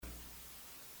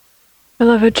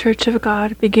Beloved Church of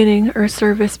God, beginning our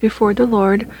service before the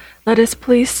Lord, let us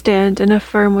please stand and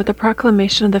affirm with the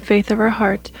proclamation of the faith of our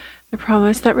heart the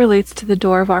promise that relates to the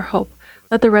door of our hope.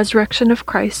 Let the resurrection of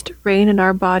Christ reign in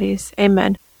our bodies.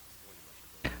 Amen.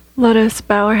 Let us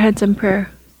bow our heads in prayer.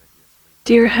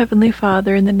 Dear Heavenly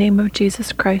Father, in the name of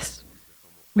Jesus Christ,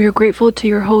 we are grateful to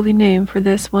your holy name for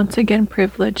this once again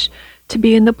privilege to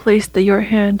be in the place that your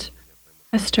hand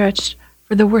has stretched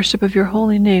for the worship of your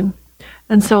holy name.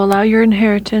 And so allow your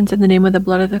inheritance in the name of the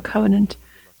blood of the covenant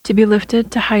to be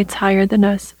lifted to heights higher than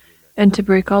us and to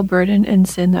break all burden and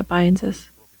sin that binds us.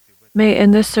 May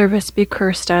in this service be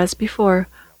cursed as before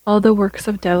all the works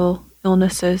of devil,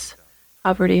 illnesses,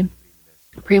 poverty,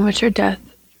 premature death,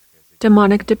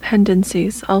 demonic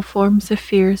dependencies, all forms of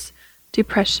fears,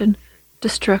 depression,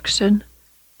 destruction,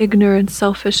 ignorance,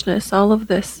 selfishness, all of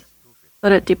this.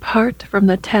 Let it depart from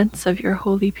the tents of your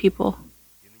holy people.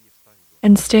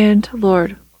 And stand,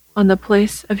 Lord, on the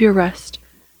place of your rest,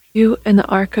 you in the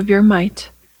ark of your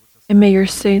might. And may your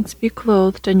saints be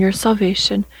clothed in your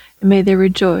salvation, and may they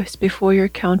rejoice before your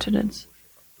countenance.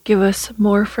 Give us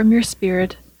more from your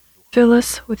Spirit, fill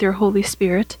us with your Holy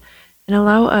Spirit, and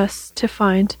allow us to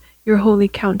find your holy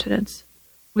countenance.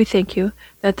 We thank you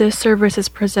that this service is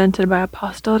presented by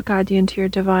Apostle Arkady to your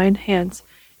divine hands,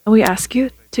 and we ask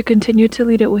you to continue to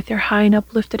lead it with your high and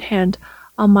uplifted hand,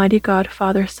 Almighty God,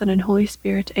 Father, Son, and Holy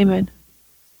Spirit. Amen.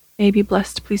 May you be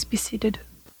blessed. Please be seated.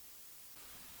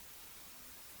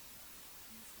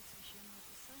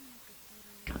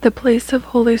 The place of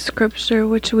Holy Scripture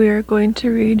which we are going to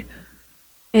read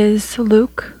is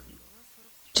Luke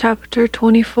chapter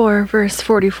 24, verse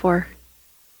 44.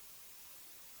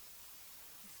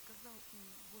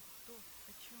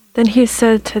 Then he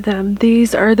said to them,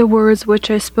 "These are the words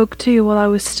which I spoke to you while I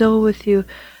was still with you,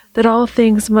 that all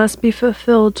things must be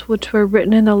fulfilled which were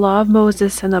written in the law of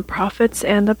Moses and the prophets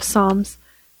and the Psalms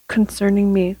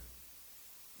concerning me."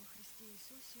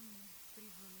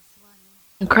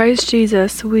 In Christ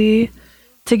Jesus, we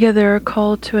together are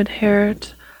called to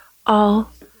inherit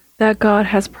all that God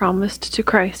has promised to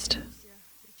Christ.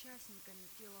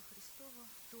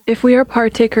 If we are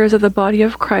partakers of the body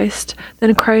of Christ,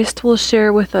 then Christ will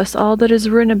share with us all that is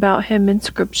written about him in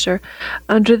Scripture,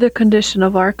 under the condition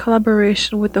of our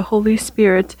collaboration with the Holy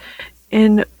Spirit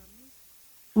in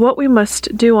what we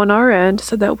must do on our end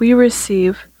so that we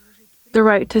receive the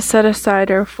right to set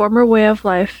aside our former way of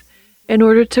life in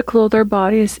order to clothe our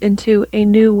bodies into a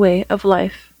new way of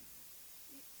life.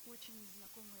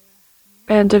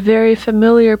 And a very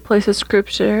familiar place of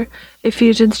Scripture,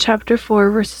 Ephesians chapter 4,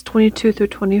 verses 22 through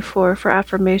 24 for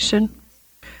affirmation.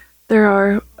 There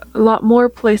are a lot more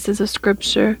places of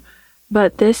Scripture,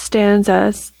 but this stands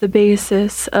as the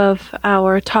basis of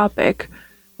our topic,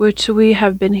 which we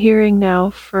have been hearing now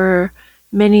for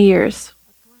many years.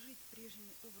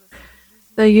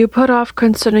 That you put off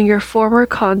concerning your former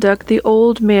conduct the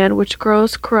old man which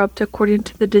grows corrupt according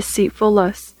to the deceitful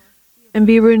lusts, and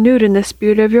be renewed in the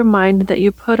spirit of your mind, that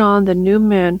you put on the new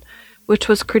man, which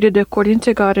was created according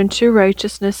to God in true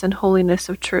righteousness and holiness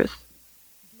of truth.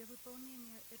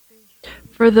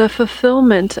 For the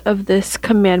fulfillment of this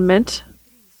commandment,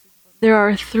 there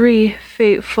are three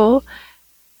faithful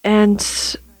and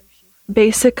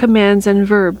basic commands and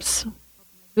verbs.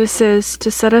 This is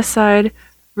to set aside,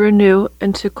 renew,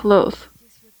 and to clothe.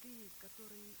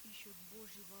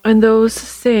 And those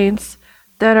saints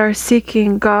that are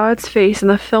seeking God's face in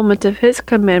the fulfillment of his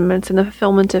commandments and the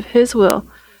fulfillment of his will,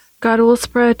 God will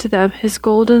spread to them his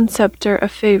golden scepter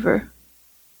of favor.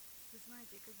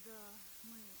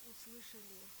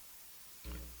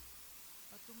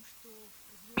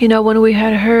 When we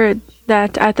had heard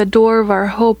that at the door of our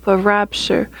hope of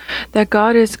rapture, that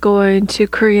God is going to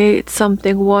create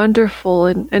something wonderful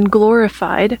and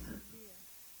glorified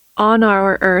on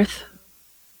our earth,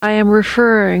 I am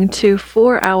referring to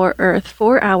for our earth,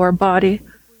 for our body.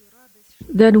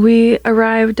 Then we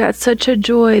arrived at such a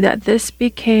joy that this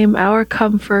became our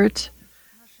comfort,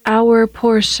 our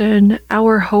portion,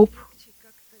 our hope.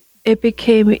 It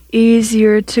became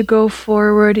easier to go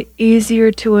forward,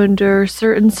 easier to endure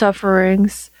certain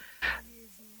sufferings,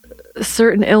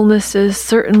 certain illnesses,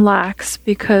 certain lacks,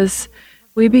 because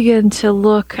we begin to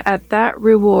look at that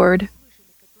reward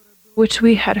which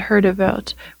we had heard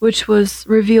about, which was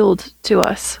revealed to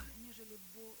us.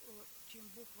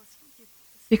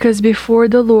 Because before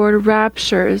the Lord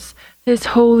raptures his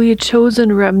holy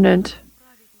chosen remnant,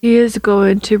 he is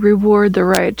going to reward the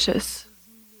righteous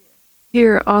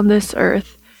here on this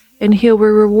earth, and he will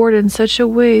reward in such a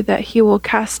way that he will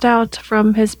cast out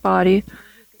from his body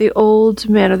the old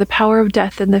man, or the power of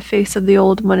death, in the face of the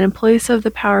old one. In place of the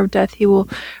power of death, he will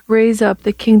raise up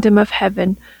the kingdom of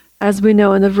heaven, as we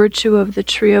know, in the virtue of the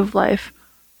tree of life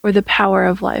or the power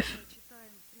of life.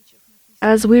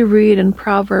 As we read in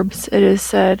Proverbs, it is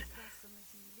said,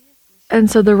 and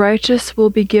so the righteous will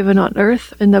be given on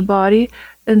earth in the body,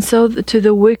 and so to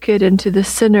the wicked and to the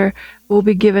sinner will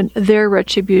be given their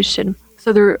retribution.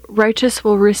 So the righteous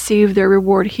will receive their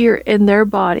reward here in their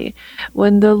body,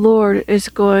 when the Lord is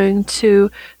going to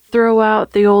throw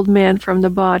out the old man from the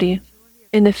body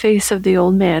in the face of the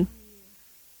old man.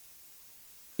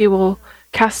 He will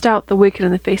cast out the wicked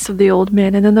in the face of the old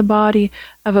man, and then the body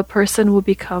of a person will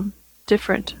become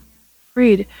different,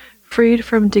 freed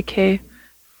from decay,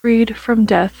 freed from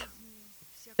death,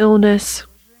 illness,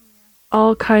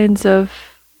 all kinds of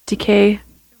decay,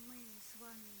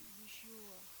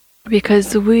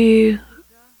 because we,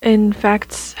 in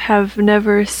fact, have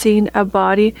never seen a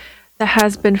body that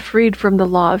has been freed from the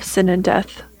law of sin and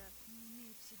death,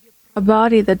 a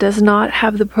body that does not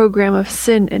have the program of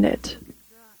sin in it.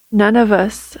 None of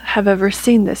us have ever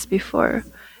seen this before.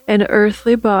 An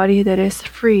earthly body that is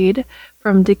freed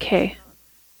from decay.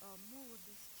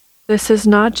 This is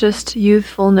not just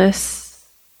youthfulness,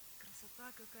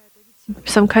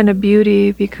 some kind of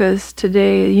beauty, because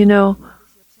today,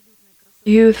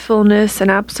 youthfulness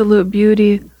and absolute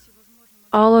beauty,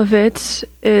 all of it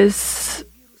is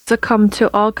succumbed to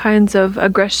all kinds of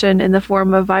aggression in the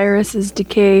form of viruses,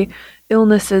 decay,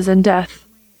 illnesses, and death.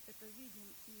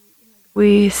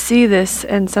 We see this,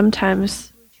 and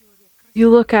sometimes you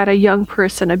look at a young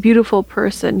person, a beautiful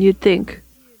person, you'd think,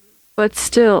 but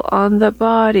still on the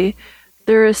body,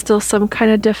 there is still some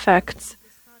kind of defects,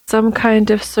 some kind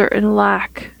of certain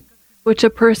lack, which a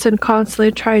person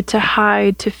constantly tried to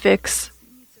hide, to fix,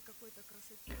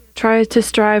 tries to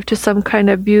strive to some kind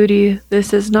of beauty.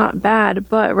 This is not bad,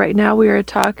 but right now we are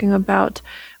talking about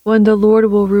when the Lord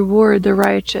will reward the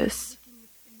righteous,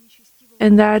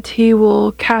 and that He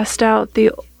will cast out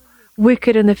the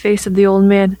wicked in the face of the old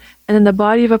man, and then the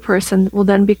body of a person will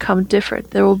then become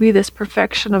different. There will be this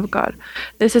perfection of God.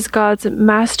 This is God's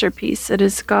masterpiece. It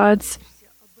is God's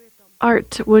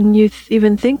art. When you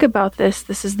even think about this,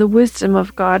 this is the wisdom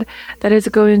of God that is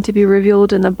going to be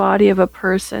revealed in the body of a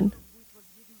person.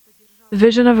 The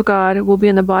vision of God will be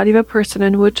in the body of a person,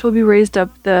 in which will be raised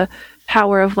up the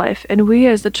power of life. And we,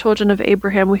 as the children of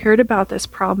Abraham, we heard about this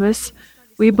promise.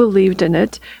 We believed in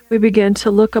it. We began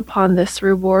to look upon this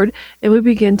reward, and we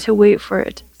begin to wait for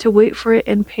it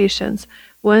in patience,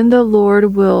 when the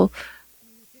Lord will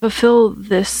fulfill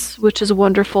this, which is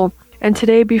wonderful. And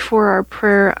today, before our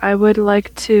prayer, I would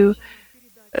like to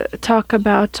talk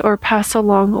about or pass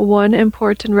along one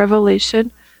important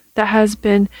revelation that has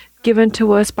been given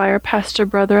to us by our pastor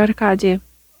brother Arkady,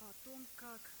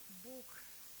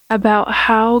 about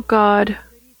how God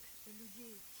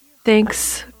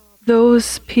thanks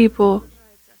those people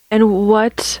and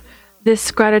what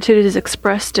this gratitude is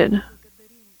expressed in.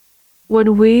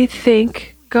 When we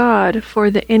thank God for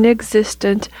the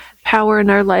inexistent power in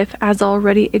our life as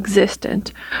already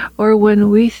existent, or when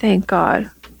we thank God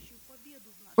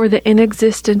for the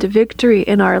inexistent victory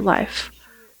in our life,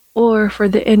 or for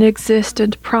the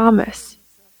inexistent promise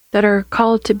that are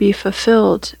called to be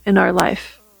fulfilled in our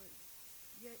life.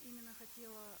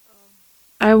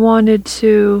 I wanted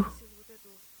to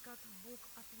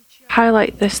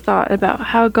highlight this thought about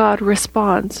how God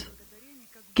responds.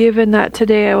 Given that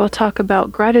today I will talk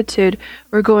about gratitude,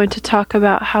 we're going to talk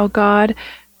about how God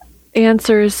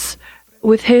answers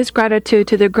with His gratitude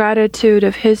to the gratitude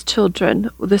of His children.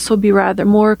 This will be rather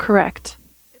more correct,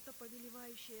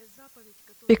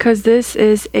 because this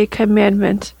is a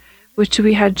commandment which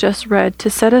we had just read, to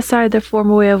set aside the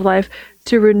former way of life,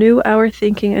 to renew our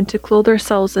thinking, and to clothe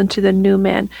ourselves into the new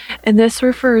man. And this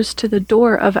refers to the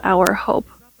door of our hope.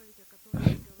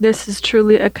 This is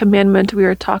truly a commandment we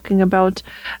are talking about,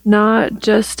 not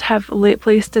just have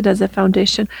placed it as a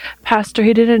foundation. Pastor,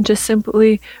 he didn't just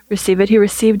simply receive it, he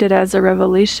received it as a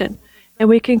revelation. And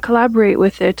we can collaborate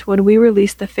with it when we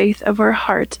release the faith of our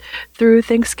heart through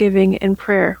thanksgiving and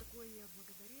prayer.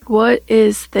 What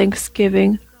is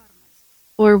thanksgiving,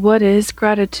 or what is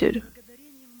gratitude?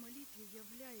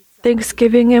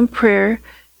 Thanksgiving and prayer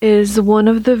is one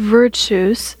of the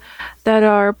virtues that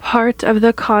are part of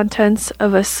the contents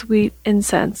of a sweet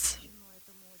incense.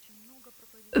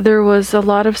 There was a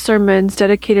lot of sermons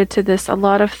dedicated to this, a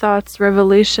lot of thoughts,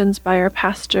 revelations by our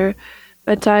pastor,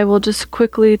 but I will just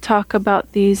quickly talk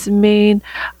about these main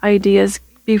ideas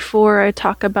before I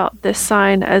talk about this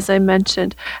sign, as I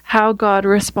mentioned, how God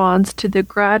responds to the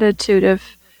gratitude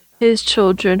of His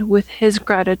children with His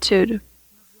gratitude.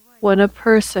 When a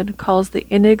person calls the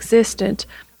inexistent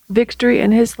victory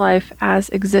in his life as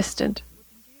existent.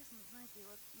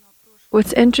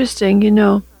 What's interesting,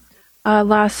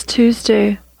 Last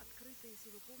Tuesday,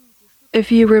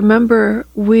 if you remember,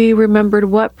 we remembered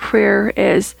what prayer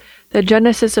is, the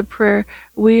genesis of prayer.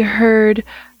 We heard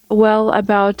well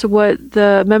about what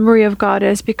the memory of God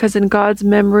is, because in God's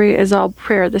memory is all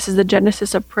prayer. This is the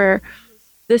genesis of prayer.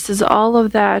 This is all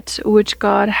of that which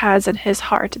God has in his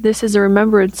heart. This is a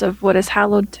remembrance of what is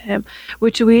hallowed to him,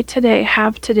 which we today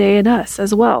have today in us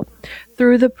as well,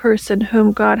 through the person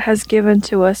whom God has given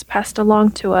to us, passed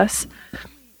along to us.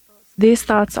 These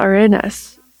thoughts are in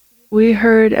us. We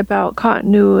heard about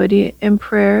continuity in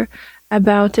prayer,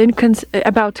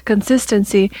 about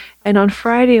consistency, and on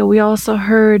Friday we also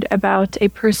heard about a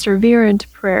perseverant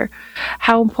prayer.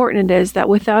 How important it is that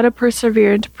without a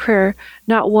perseverant prayer,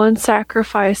 not one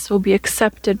sacrifice will be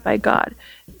accepted by God.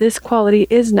 This quality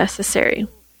is necessary.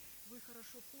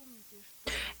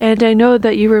 And I know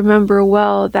that you remember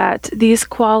well that these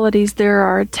qualities, there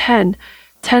are 10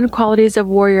 qualities of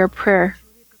warrior prayer.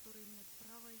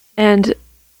 And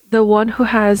the one who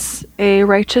has a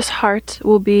righteous heart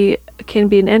can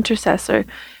be an intercessor.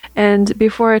 And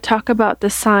before I talk about the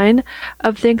sign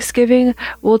of thanksgiving,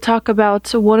 we'll talk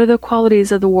about one of the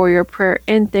qualities of the warrior prayer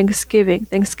in thanksgiving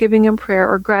and prayer,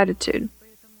 or gratitude.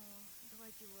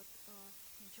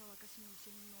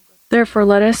 Therefore,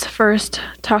 let us first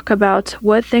talk about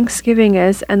what thanksgiving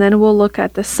is, and then we'll look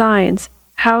at the signs,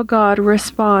 how God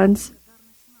responds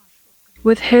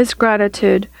with his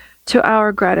gratitude to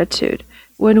our gratitude.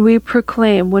 When we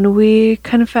proclaim, when we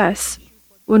confess,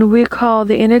 when we call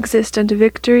the inexistent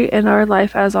victory in our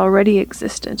life as already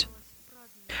existent.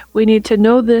 We need to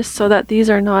know this so that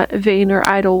these are not vain or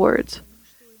idle words.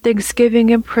 Thanksgiving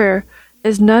and prayer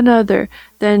is none other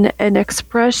than an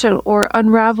expression or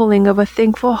unraveling of a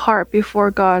thankful heart before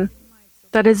God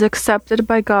that is accepted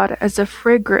by God as a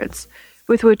fragrance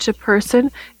with which a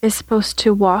person is supposed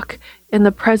to walk in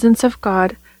the presence of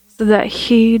God so that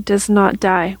he does not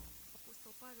die.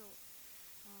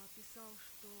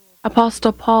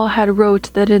 Apostle Paul had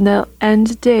wrote that in the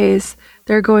end days,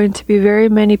 there are going to be very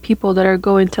many people that are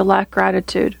going to lack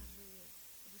gratitude.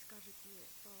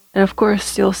 And of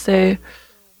course, you'll say,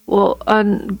 well,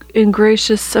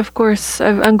 ungrateful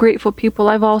people.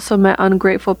 I've also met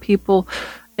ungrateful people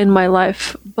in my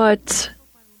life. But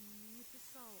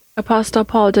Apostle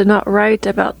Paul did not write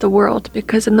about the world,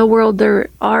 because in the world there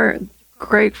are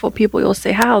grateful people. You'll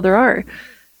say, how? There are.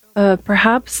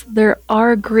 Perhaps there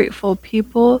are grateful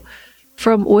people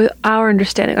from our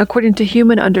understanding, according to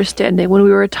human understanding, when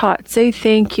we were taught, say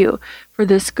thank you for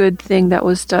this good thing that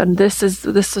was done. This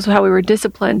is how we were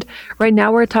disciplined. Right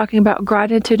now we're talking about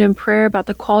gratitude and prayer, about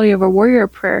the quality of a warrior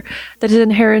prayer that is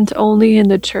inherent only in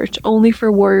the church, only for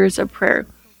warriors of prayer,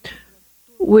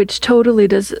 which totally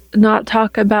does not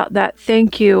talk about that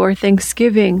thank you or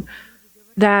thanksgiving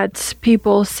that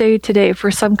people say today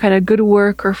for some kind of good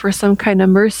work or for some kind of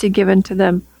mercy given to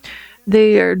them.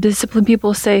 They are disciplined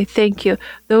people say thank you.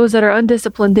 Those that are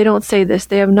undisciplined, they don't say this.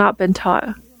 They have not been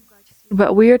taught.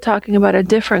 But we are talking about a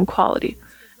different quality.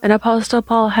 And Apostle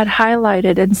Paul had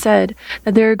highlighted and said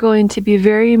that there are going to be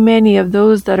very many of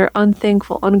those that are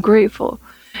unthankful, ungrateful.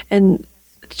 And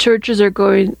saints are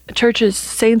going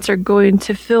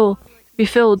to be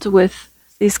filled with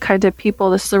these kind of people.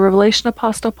 This is a revelation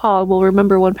Apostle Paul. We'll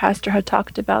remember when Pastor had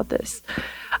talked about this.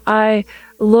 I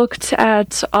looked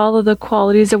at all of the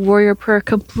qualities of warrior prayer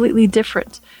completely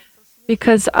different,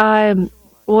 because I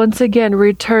once again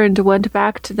went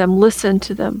back to them, listened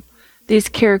to them, these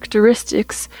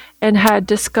characteristics, and had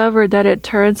discovered that it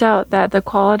turns out that the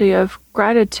quality of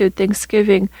gratitude,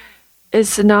 thanksgiving,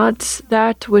 is not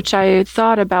that which I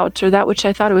thought about or that which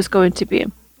I thought it was going to be.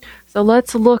 So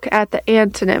let's look at the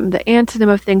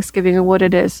antonym of thanksgiving and what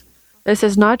it is. This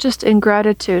is not just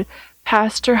ingratitude.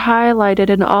 Pastor highlighted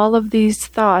in all of these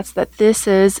thoughts that this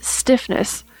is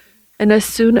stiffness. And as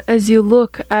soon as you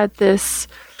look at this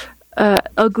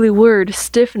ugly word,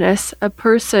 stiffness, a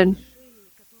person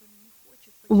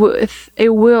with a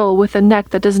will, with a neck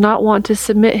that does not want to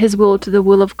submit his will to the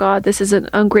will of God, this is an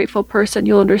ungrateful person.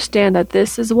 You'll understand that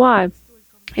this is why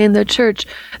in the church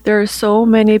there are so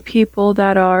many people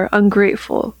that are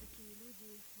ungrateful.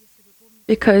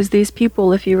 Because these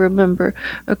people, if you remember,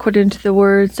 according to the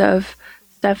words of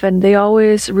Stephen, they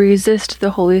always resist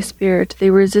the Holy Spirit. They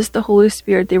resist the Holy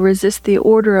Spirit. They resist the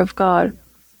order of God.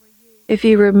 If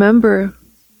you remember,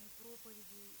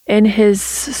 in his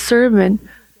sermon,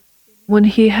 when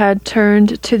he had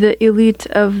turned to the elite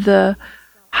of the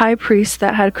high priests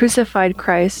that had crucified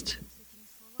Christ,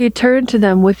 he turned to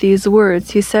them with these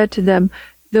words. He said to them,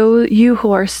 "Though you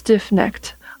who are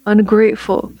stiff-necked,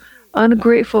 ungrateful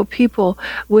people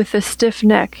with a stiff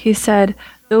neck," he said,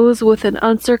 "those with an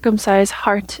uncircumcised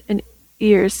heart and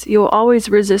ears. You will always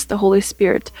resist the Holy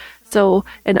Spirit. So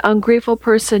an ungrateful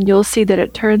person, you'll see that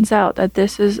it turns out that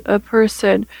this is a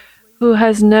person who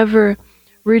has never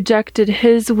rejected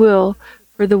his will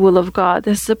for the will of God.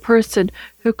 This is a person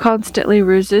who constantly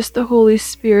resists the Holy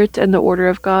Spirit and the order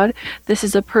of God. This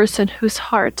is a person whose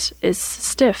heart is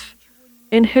stiff.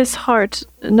 In his heart,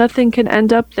 nothing can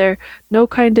end up there, no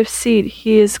kind of seed.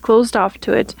 He is closed off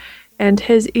to it, and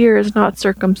his ear is not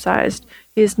circumcised.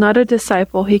 He is not a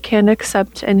disciple. He can't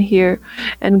accept and hear.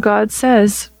 And God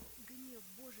says,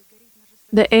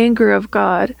 the anger of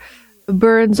God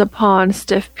burns upon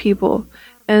stiff people.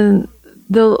 And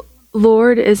the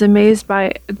Lord is amazed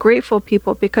by grateful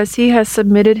people because he has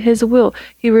submitted his will.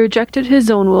 He rejected his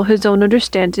own will, his own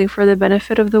understanding for the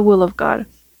benefit of the will of God.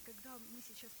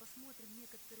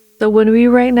 So when we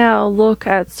right now look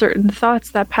at certain thoughts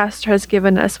that Pastor has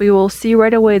given us, we will see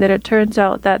right away that it turns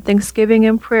out that thanksgiving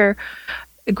and prayer,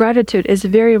 gratitude is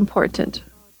very important.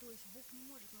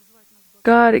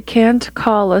 God can't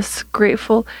call us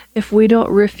grateful if we don't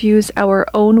refuse our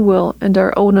own will and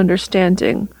our own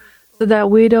understanding, so that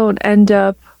we don't end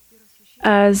up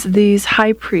as these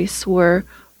high priests were,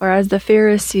 or as the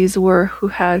Pharisees were who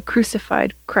had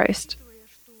crucified Christ.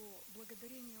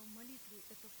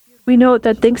 We note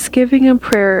that thanksgiving and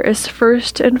prayer is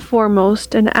first and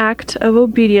foremost an act of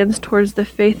obedience towards the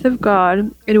faith of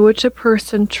God, in which a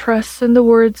person trusts in the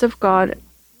words of God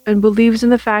and believes in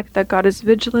the fact that God is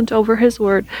vigilant over his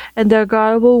word and that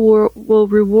God will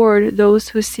reward those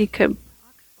who seek him.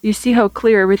 You see how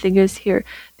clear everything is here.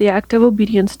 The act of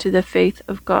obedience to the faith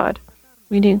of God.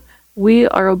 Meaning, we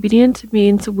are obedient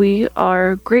means we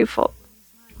are grateful.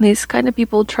 These kind of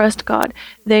people trust God.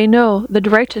 They know, the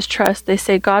righteous trust, they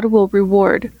say God will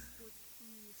reward.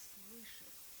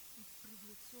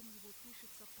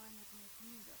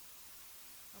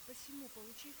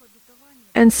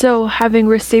 And so, having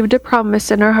received a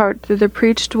promise in our heart through the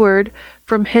preached word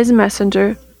from his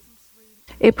messenger,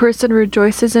 a person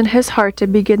rejoices in his heart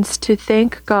and begins to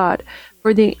thank God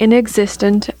for the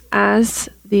inexistent as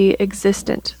the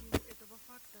existent.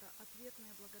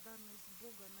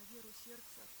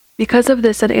 Because of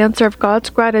this, an answer of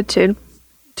God's gratitude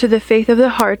to the faith of the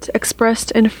heart expressed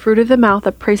in fruit of the mouth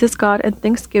that praises God and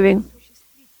thanksgiving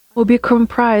will be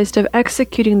comprised of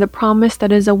executing the promise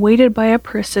that is awaited by a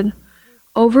person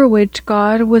over which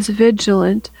God was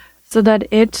vigilant so that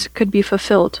it could be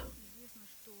fulfilled.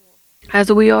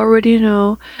 As we already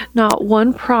know, not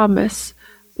one promise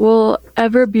will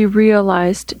ever be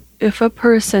realized if a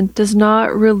person does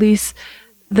not release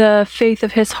the faith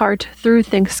of his heart through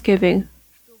thanksgiving.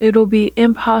 It will be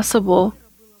impossible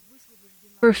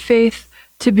for faith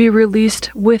to be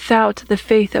released without the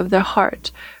faith of the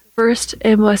heart. First,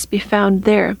 it must be found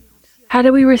there. How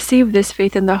do we receive this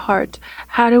faith in the heart?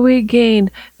 How do we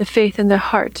gain the faith in the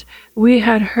heart? We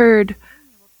had heard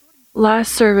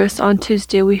last service on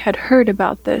Tuesday, we had heard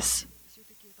about this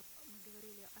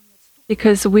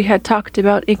because we had talked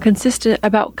about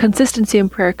consistency in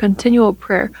prayer, continual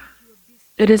prayer.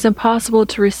 It is impossible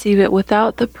to receive it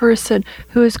without the person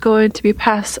who is going to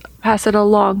pass it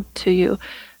along to you.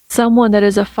 Someone that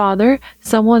is a father,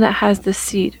 someone that has the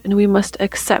seed, and we must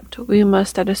accept. We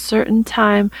must at a certain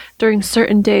time, during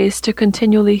certain days, to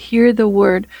continually hear the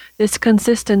word, this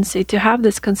consistency, to have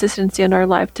this consistency in our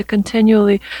life, to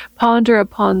continually ponder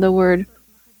upon the word.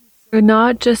 Or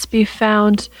not just be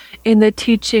found in the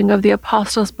teaching of the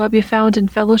apostles, but be found in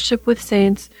fellowship with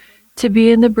saints, to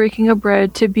be in the breaking of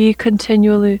bread, to be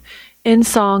continually in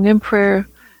song and prayer,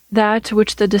 that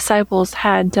which the disciples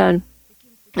had done.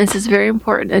 This is very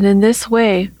important, and in this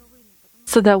way,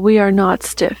 so that we are not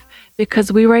stiff,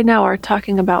 because we right now are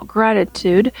talking about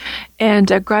gratitude, and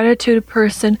a gratitude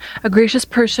person, a gracious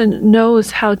person,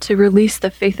 knows how to release the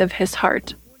faith of his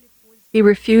heart. He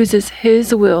refuses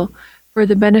his will for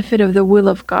the benefit of the will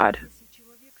of God.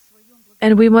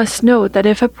 And we must note that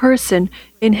if a person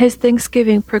in his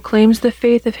thanksgiving proclaims the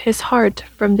faith of his heart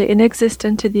from the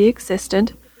inexistent to the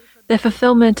existent, the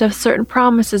fulfillment of certain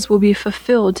promises will be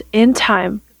fulfilled in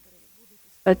time,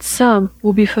 but some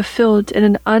will be fulfilled in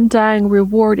an undying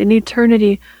reward in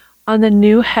eternity on the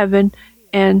new heaven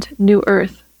and new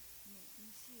earth.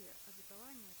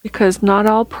 Because not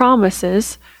all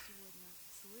promises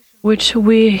which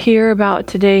we hear about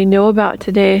today, know about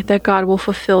today, that God will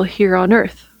fulfill here on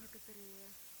earth.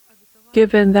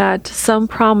 Given that some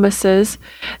promises,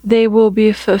 they will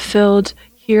be fulfilled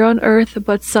here on earth,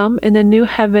 but some in the new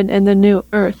heaven and the new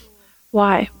earth.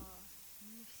 Why?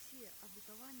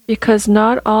 Because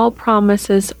not all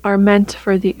promises are meant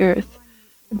for the earth.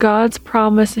 God's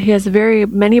promise, He has very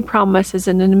many promises,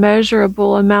 an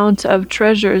immeasurable amount of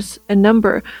treasures and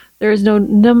number There is no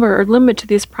number or limit to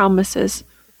these promises.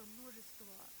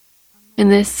 In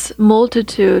this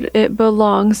multitude, it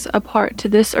belongs a part to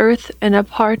this earth and a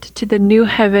part to the new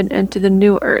heaven and to the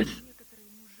new earth.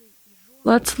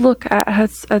 Let's look at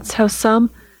how some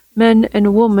men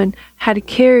and women had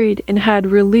carried and had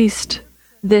released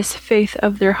this faith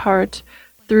of their heart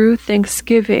through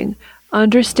thanksgiving,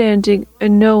 understanding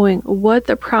and knowing what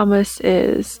the promise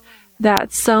is,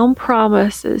 that some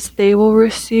promises they will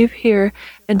receive here,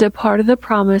 and a part of the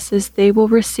promises they will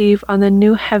receive on the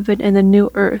new heaven and the new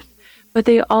earth. But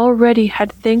they already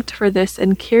had thanked for this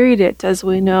and carried it, as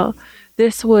we know.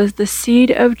 This was the seed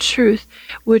of truth,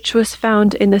 which was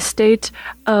found in the state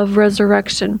of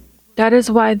resurrection. That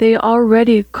is why they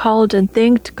already called and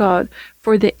thanked God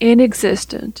for the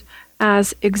inexistent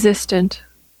as existent.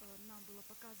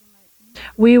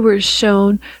 We were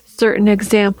shown certain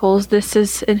examples. This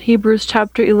is in Hebrews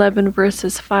chapter 11,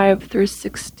 verses 5 through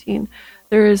 16.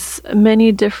 There is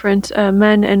many different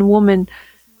men and women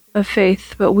of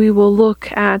faith, but we will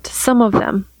look at some of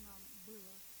them.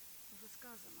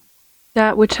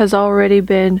 That which has already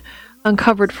been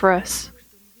uncovered for us.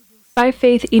 By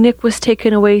faith, Enoch was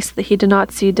taken away so that he did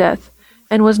not see death,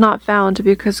 and was not found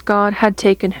because God had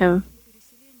taken him.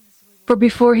 For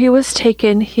before he was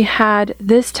taken, he had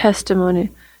this testimony,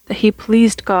 that he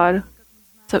pleased God.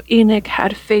 So Enoch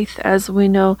had faith, as we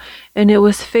know, and it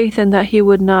was faith in that he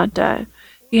would not die.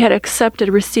 He had accepted,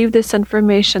 received this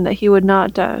information that he would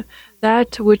not die,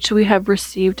 that which we have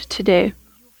received today.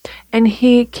 And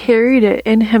he carried it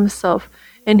in himself,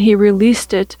 and he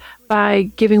released it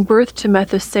by giving birth to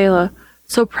Methuselah.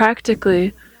 So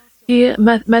practically,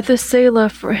 Methuselah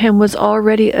for him was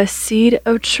already a seed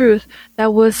of truth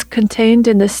that was contained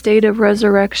in the state of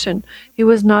resurrection. He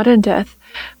was not in death.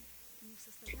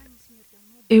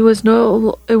 It was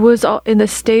in the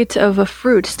state of a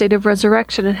fruit, state of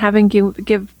resurrection, and having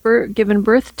given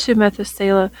birth to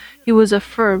Methuselah, he was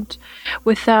affirmed.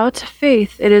 Without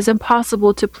faith, it is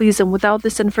impossible to please him without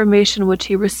this information which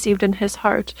he received in his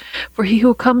heart. For he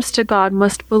who comes to God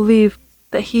must believe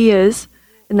that he is,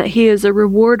 and that he is a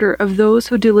rewarder of those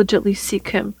who diligently seek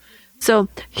him. So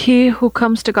he who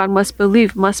comes to God must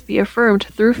believe, must be affirmed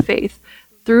through faith,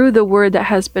 through the word that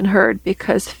has been heard,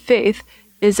 because faith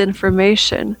is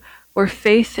information, or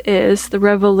faith is the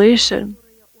revelation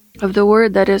of the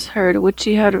word that is heard, which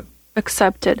he had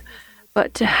accepted.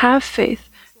 But to have faith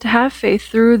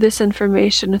through this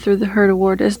information, through the heard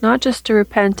word, is not just to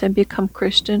repent and become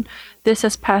Christian. This,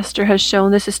 as Pastor has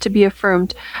shown, this is to be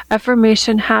affirmed.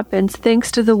 Affirmation happens thanks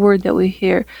to the word that we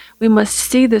hear. We must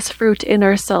see this fruit in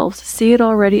ourselves, see it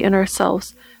already in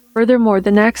ourselves. Furthermore, the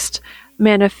next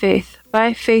man of faith,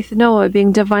 by faith Noah,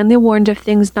 being divinely warned of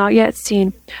things not yet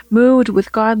seen, moved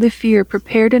with godly fear,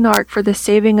 prepared an ark for the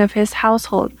saving of his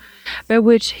household, by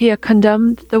which he had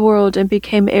condemned the world and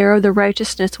became heir of the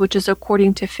righteousness which is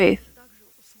according to faith.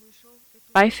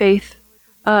 By faith,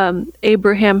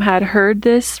 Abraham had heard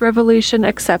this revelation,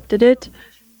 accepted it,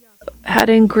 had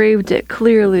engraved it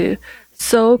clearly,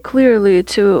 so clearly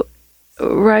to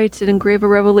write and engrave a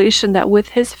revelation that with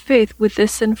his faith, with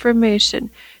this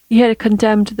information, he had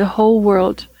condemned the whole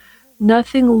world.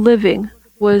 Nothing living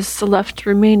was left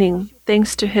remaining.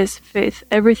 Thanks to his faith,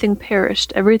 everything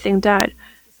perished, everything died.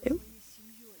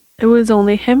 It was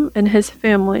only him and his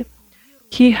family.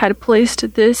 He had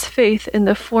placed this faith in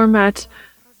the format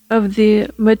of the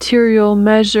material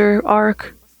measure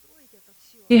ark.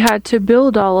 He had to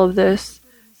build all of this.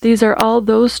 These are all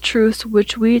those truths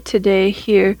which we today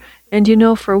hear. And you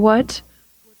know for what?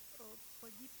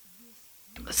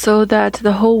 So that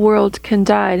the whole world can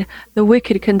die, the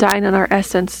wicked can die in our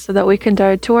essence, so that we can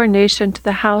die to our nation, to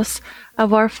the house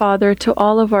of our Father, to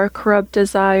all of our corrupt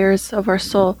desires of our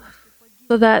soul,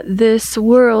 so that this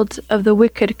world of the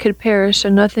wicked could perish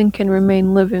and nothing can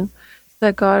remain living, so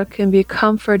that God can be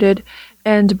comforted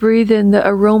and breathe in the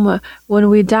aroma when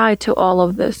we die to all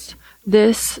of this.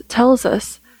 This tells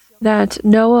us that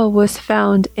Noah was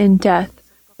found in death,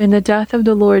 in the death of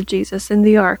the Lord Jesus in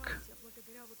the ark.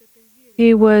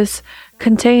 He was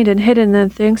contained and hidden,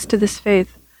 and thanks to this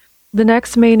faith. The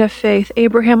next man of faith,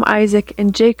 Abraham, Isaac,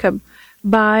 and Jacob.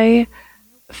 By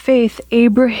faith,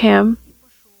 Abraham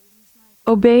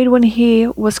obeyed when he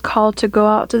was called to go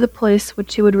out to the place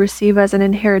which he would receive as an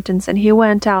inheritance, and he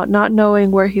went out, not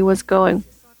knowing where he was going.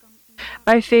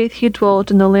 By faith, he dwelt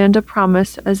in the land of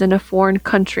promise as in a foreign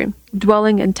country,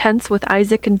 dwelling in tents with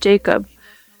Isaac and Jacob,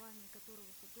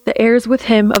 the heirs with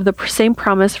him of the same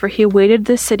promise, for he awaited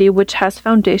the city which has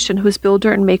foundation, whose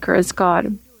builder and maker is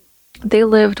God. They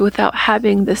lived without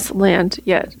having this land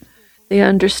yet. They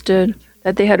understood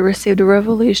that they had received a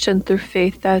revelation through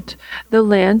faith that the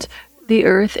land, The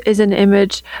earth is an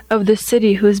image of the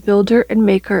city whose builder and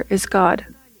maker is God.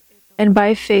 And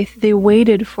by faith they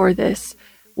waited for this.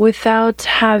 Without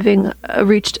having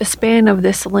reached a span of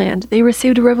this land, they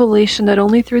received a revelation that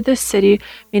only through this city,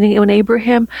 meaning when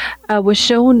Abraham was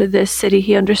shown this city,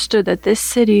 he understood that this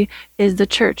city is the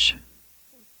church.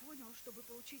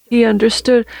 He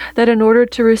understood that in order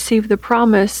to receive the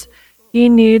promise, he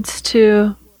needs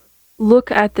to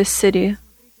look at this city.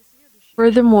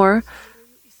 Furthermore,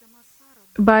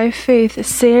 by faith,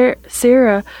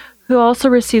 Sarah, who also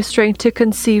received strength to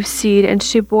conceive seed, and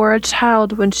she bore a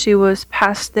child when she was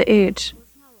past the age,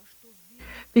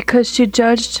 because she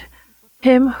judged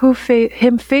him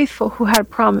faithful who had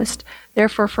promised.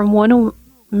 Therefore, from one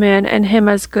man, and him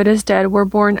as good as dead, were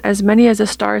born as many as the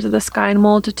stars of the sky in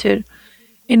multitude,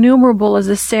 innumerable as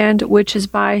the sand which is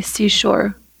by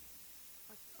seashore.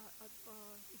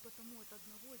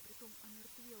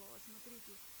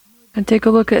 And take a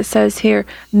look, it says here,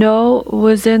 Noah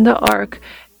was in the ark,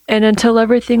 and until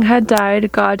everything had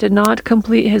died, God did not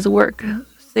complete his work.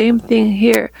 Same thing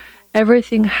here.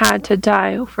 Everything had to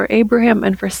die for Abraham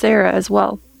and for Sarah as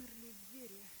well.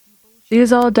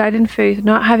 These all died in faith,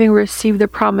 not having received the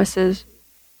promises,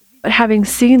 but having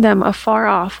seen them afar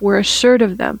off, were assured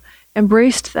of them,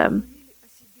 embraced them,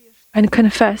 and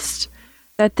confessed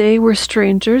that they were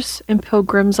strangers and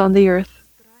pilgrims on the earth.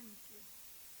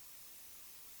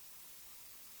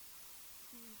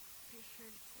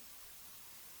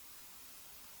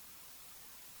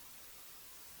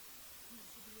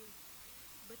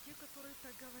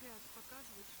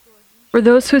 For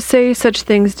those who say such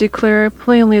things declare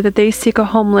plainly that they seek a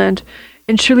homeland.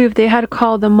 And truly, if they had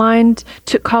called to mind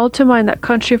that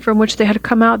country from which they had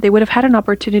come out, they would have had an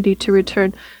opportunity to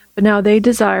return. But now they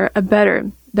desire a better,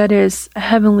 that is, a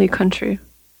heavenly country.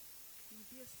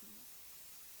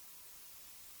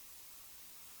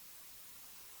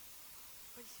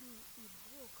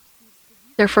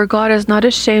 Therefore, God is not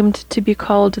ashamed to be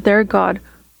called their God,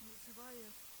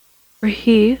 for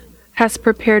He has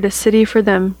prepared a city for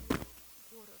them.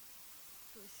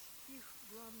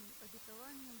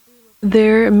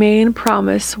 Their main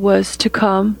promise was to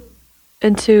come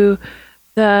into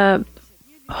the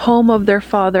home of their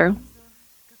Father.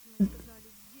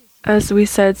 As we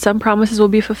said, some promises will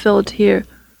be fulfilled here.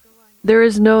 There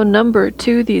is no number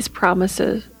to these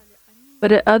promises.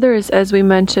 But others, as we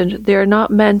mentioned, they are not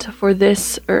meant for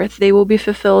this earth. They will be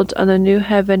fulfilled on the new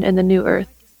heaven and the new earth.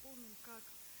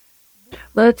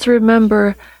 Let's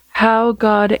remember how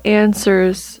God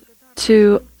answers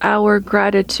to our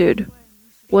gratitude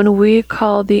when we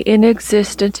call the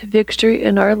inexistent victory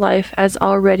in our life as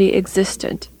already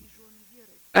existent,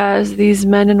 as these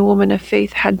men and women of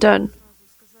faith had done.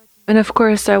 And of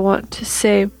course, I want to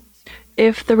say,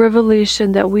 if the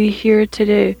revelation that we hear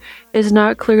today is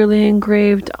not clearly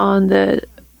engraved on the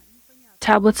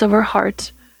tablets of our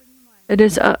heart, it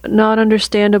is not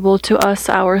understandable to us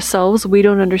ourselves. We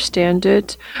don't understand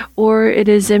it. Or it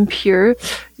is impure,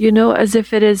 as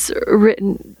if it is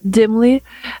written dimly,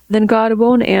 then God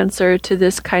won't answer to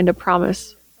this kind of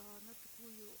promise.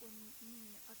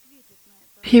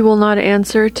 He will not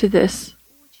answer to this.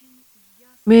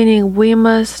 Meaning we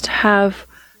must have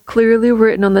clearly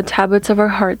written on the tablets of our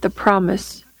heart the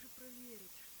promise.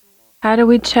 How do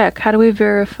we check? How do we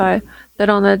verify that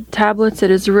on the tablets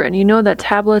it is written? You know that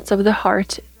tablets of the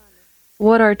heart.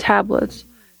 What are tablets?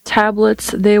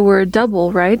 Tablets, they were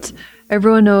double, right?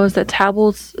 Everyone knows that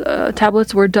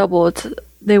tablets were double.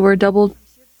 They were double.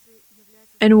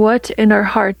 And what in our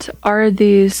heart are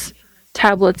these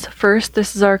tablets? First,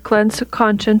 this is our cleansed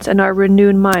conscience and our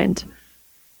renewed mind.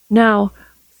 Now,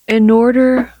 in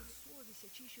order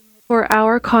for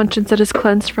our conscience that is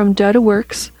cleansed from dead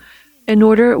works,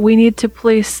 we need to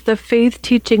place the faith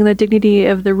teaching, the dignity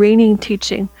of the reigning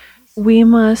teaching. We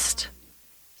must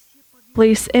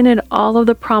place in it all of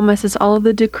the promises, all of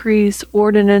the decrees,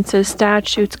 ordinances,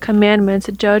 statutes, commandments,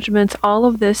 judgments, all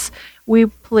of this we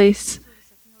place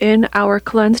in our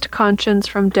cleansed conscience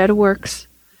from dead works.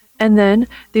 And then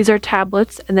these are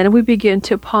tablets, and then we begin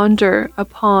to ponder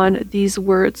upon these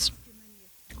words,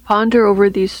 ponder over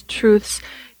these truths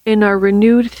in our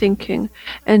renewed thinking,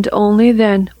 and only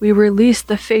then we release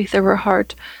the faith of our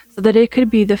heart, so that it could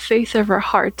be the faith of our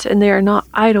heart, and they are not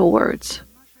idle words.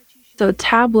 So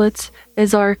tablets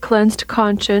is our cleansed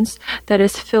conscience that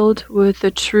is filled with the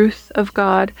truth of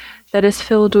God, that is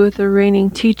filled with the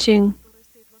reigning teaching,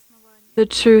 the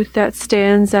truth that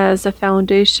stands as a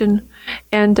foundation,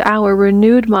 and our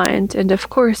renewed mind. And of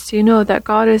course, you know that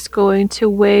God is going to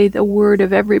weigh the word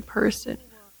of every person.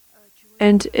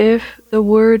 And if the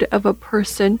word of a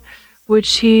person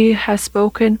which he has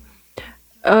spoken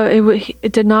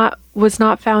it was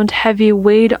not found heavy,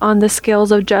 weighed on the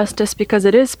scales of justice, because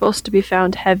it is supposed to be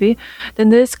found heavy, then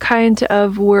this kind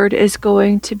of word is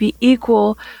going to be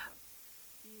equal,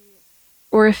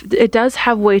 or if it does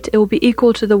have weight, it will be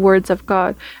equal to the words of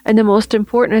God. And the most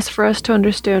important is for us to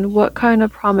understand what kind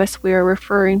of promise we are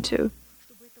referring to,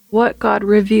 what God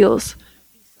reveals,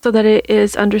 so that it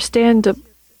is understanding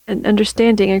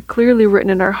and clearly written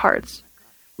in our hearts.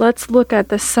 Let's look at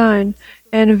the sign,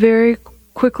 and very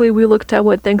quickly we looked at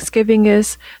what Thanksgiving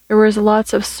is. There was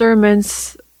lots of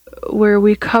sermons where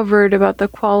we covered about the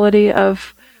quality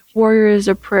of warriors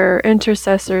of prayer,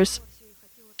 intercessors,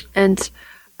 and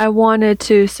I wanted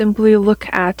to simply look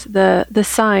at the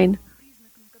sign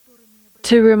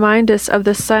to remind us of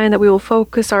the sign that we will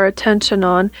focus our attention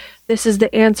on. This is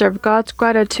the answer of God's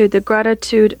gratitude, the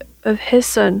gratitude of His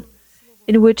Son,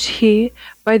 in which He,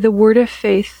 by the word of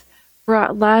faith,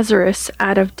 brought Lazarus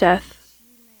out of death.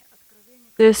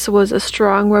 This was a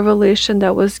strong revelation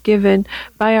that was given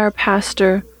by our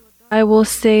pastor. I will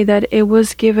say that it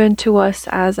was given to us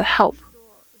as a help.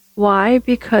 Why?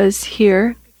 Because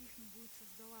here,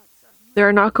 there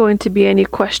are not going to be any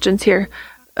questions here.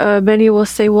 Many will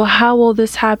say, well, how will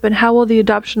this happen? How will the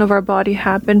adoption of our body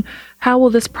happen? How will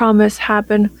this promise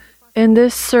happen? In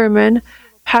this sermon,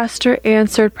 Pastor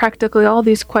answered practically all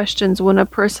these questions when a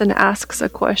person asks a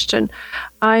question.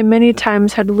 I many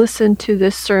times had listened to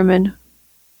this sermon,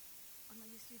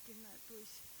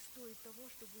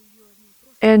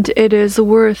 and it is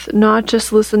worth not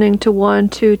just listening to 1,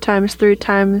 2 times, 3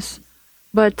 times,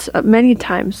 but many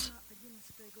times.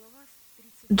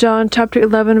 John chapter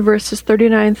 11, verses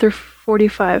 39 through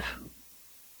 45.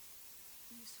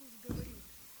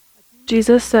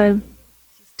 Jesus said,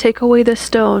 "Take away the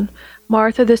stone."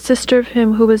 Martha, the sister of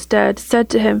him who was dead, said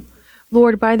to him,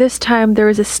 "Lord, by this time there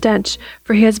is a stench,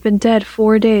 for he has been dead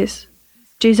 4 days."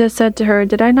 Jesus said to her,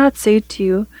 "Did I not say to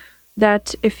you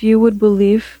that if you would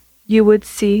believe, you would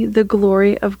see the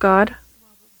glory of God?"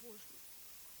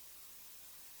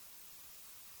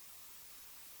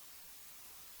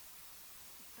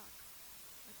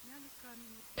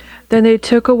 Then they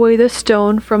took away the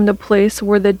stone from the place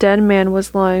where the dead man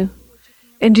was lying.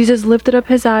 And Jesus lifted up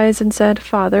his eyes and said,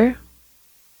 "Father,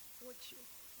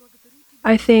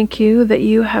 I thank you that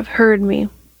you have heard me,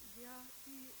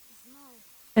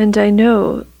 and I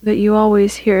know that you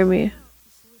always hear me.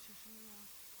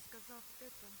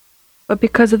 But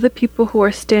because of the people who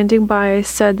are standing by, I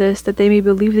said this, that they may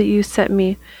believe that you sent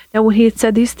me." Now when he had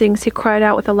said these things, he cried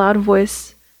out with a loud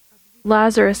voice,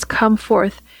 "Lazarus, come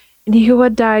forth." And he who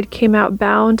had died came out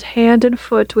bound hand and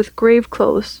foot with grave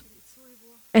clothes,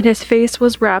 and his face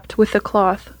was wrapped with a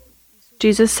cloth.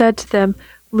 Jesus said to them,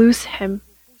 "Loose him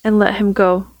and let him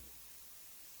go."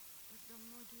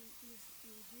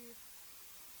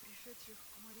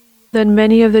 Then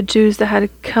many of the Jews that had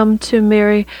come to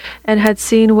Mary and had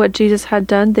seen what Jesus had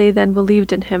done, they then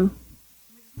believed in him.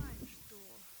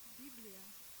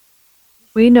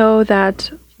 We know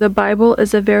that the Bible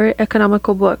is a very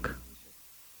economical book.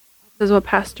 This is what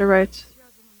Pastor writes.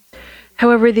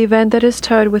 However, the event that is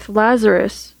tied with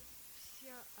Lazarus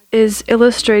is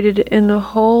illustrated in the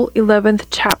whole 11th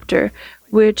chapter,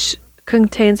 which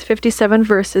contains 57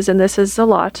 verses, and this is a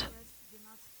lot,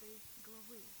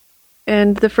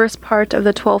 and the first part of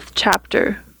the 12th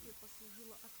chapter.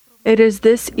 It is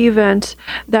this event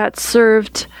that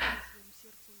served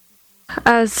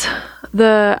as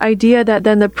the idea that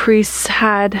then the priests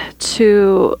had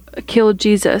to kill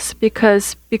Jesus,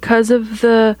 because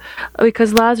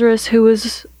Lazarus, who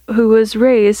was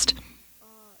raised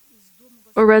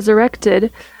or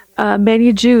resurrected,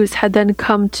 many Jews had then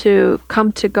come to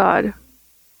God.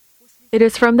 It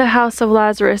is from the house of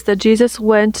Lazarus that Jesus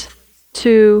went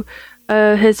to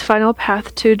his final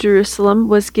path to Jerusalem,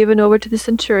 was given over to the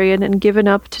centurion and given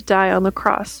up to die on the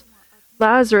cross.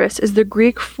 Lazarus is the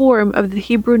Greek form of the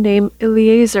Hebrew name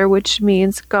Eliezer, which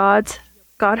means God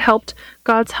helped,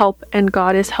 God's help, and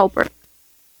God is helper.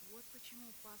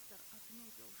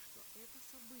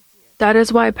 That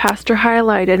is why Pastor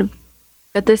highlighted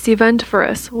that this event for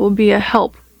us will be a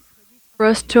help for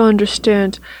us to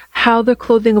understand how the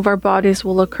clothing of our bodies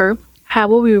will occur, how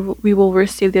we will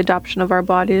receive the adoption of our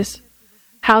bodies,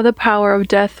 how the power of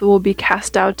death will be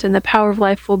cast out and the power of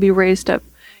life will be raised up.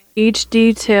 Each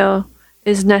detail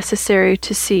is necessary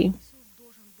to see.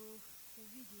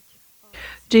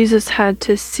 Jesus had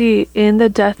to see in the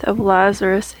death of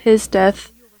Lazarus his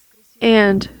death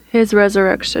and his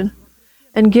resurrection.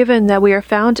 And given that we are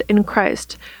found in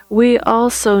Christ, we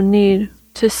also need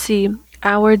to see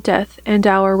our death and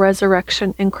our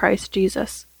resurrection in Christ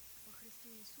Jesus.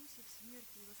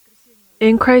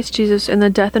 In Christ Jesus, in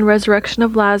the death and resurrection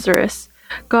of Lazarus,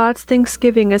 God's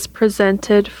thanksgiving is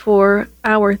presented for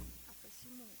our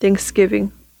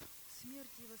thanksgiving.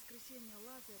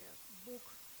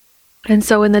 And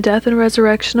so in the death and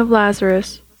resurrection of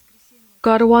Lazarus,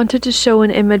 God wanted to show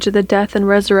an image of the death and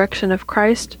resurrection of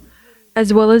Christ,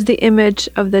 as well as the image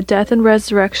of the death and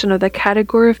resurrection of the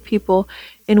category of people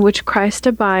in which Christ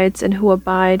abides and who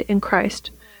abide in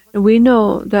Christ. And we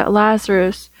know that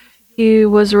Lazarus, he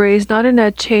was raised not in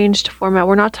a changed format.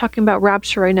 We're not talking about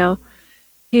rapture right now.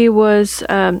 He was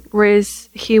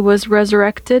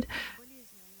resurrected.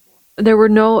 There were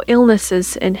no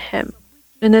illnesses in him.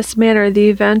 In this manner, the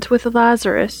event with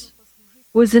Lazarus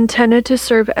was intended to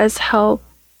serve as help.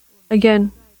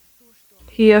 Again,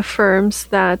 he affirms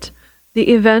that the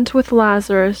event with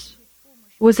Lazarus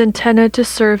was intended to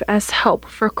serve as help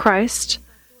for Christ.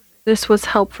 This was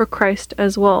help for Christ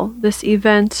as well. This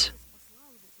event,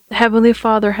 the Heavenly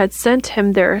Father had sent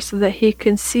him there so that he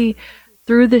can see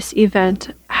through this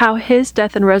event how his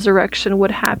death and resurrection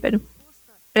would happen.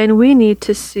 And we need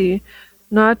to see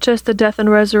not just the death and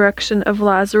resurrection of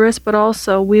Lazarus, but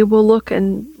also we will look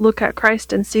at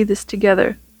Christ and see this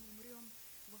together.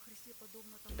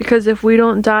 Because if we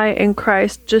don't die in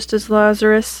Christ, just as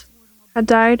Lazarus had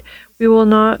died, we will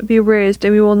not be raised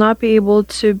and we will not be able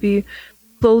to be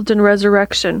clothed in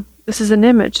resurrection. This is an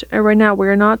image. And right now we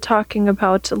are not talking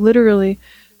about literally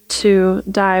to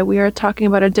die. We are talking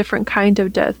about a different kind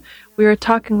of death. We are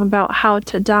talking about how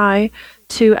to die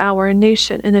to our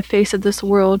nation in the face of this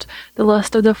world, the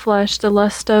lust of the flesh, the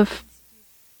lust of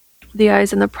the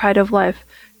eyes, and the pride of life,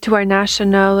 to our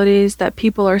nationalities that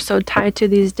people are so tied to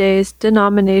these days,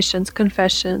 denominations,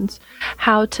 confessions,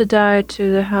 how to die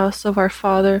to the house of our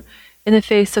Father in the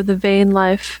face of the vain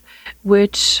life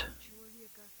which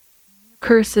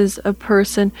curses a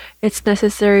person. It's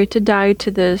necessary to die to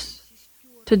this,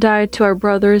 to die to our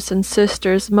brothers and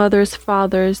sisters, mothers,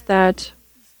 fathers that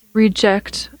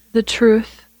reject the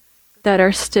truth, that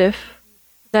are stiff,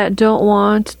 that don't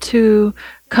want to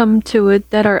come to it,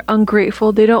 that are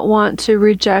ungrateful. They don't want to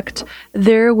reject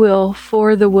their will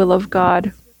for the will of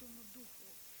God.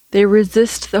 They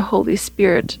resist the Holy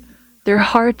Spirit. Their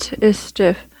heart is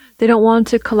stiff. They don't want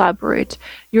to collaborate.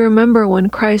 You remember when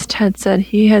Christ had said,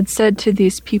 he had said to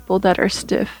these people that are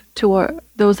stiff, to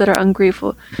those that are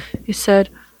ungrateful, he said,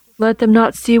 let them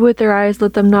not see with their eyes,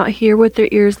 let them not hear with their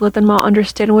ears, let them not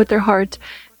understand with their heart,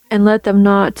 and let them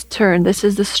not turn. This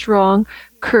is the strong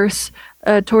curse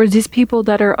towards these people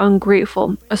that are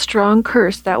ungrateful, a strong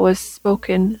curse that was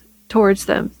spoken towards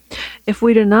them. If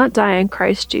we do not die in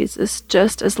Christ Jesus,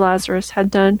 just as Lazarus had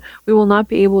done, we will not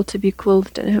be able to be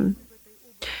clothed in him.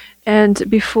 And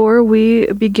before we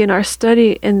begin our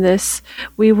study in this,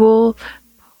 we will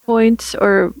point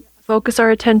or focus our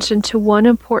attention to one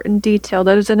important detail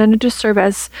that is intended to serve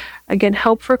as, again,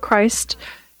 help for Christ.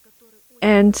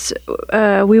 And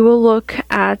we will look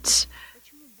at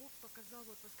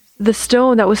the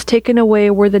stone that was taken away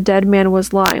where the dead man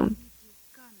was lying.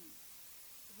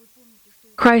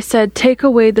 Christ said, take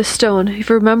away the stone. If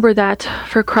you remember that,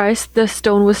 for Christ, the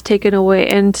stone was taken away.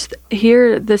 And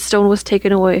here, the stone was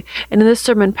taken away. And in this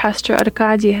sermon, Pastor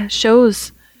Arkady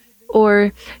shows,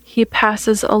 or he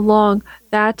passes along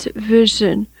that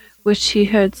vision which he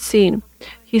had seen.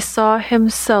 He saw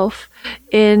himself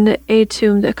in a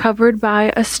tomb that covered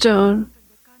by a stone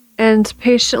and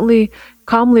patiently,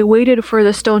 calmly waited for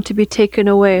the stone to be taken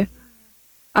away.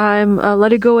 I'm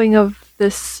letting going of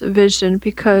this vision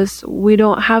because we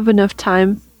don't have enough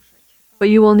time, but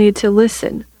you will need to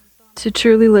listen, to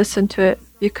truly listen to it,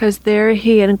 because there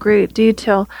he in great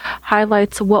detail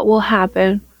highlights what will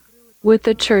happen with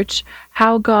the church,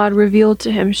 how God revealed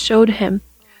to him, showed him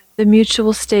the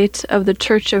mutual state of the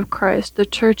church of Christ, the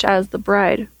church as the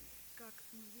bride.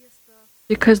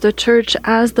 Because the church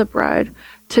as the bride,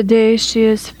 today she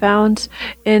is found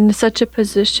in such a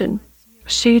position.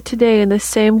 She today in the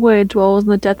same way dwells in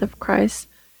the death of Christ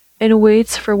and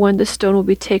waits for when the stone will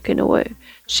be taken away.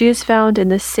 She is found in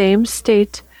the same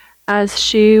state as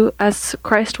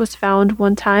Christ was found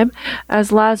one time,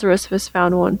 as Lazarus was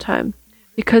found one time.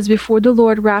 Because before the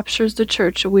Lord raptures the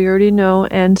church, we already know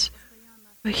and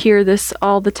hear this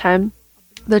all the time,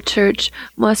 the church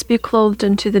must be clothed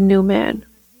into the new man.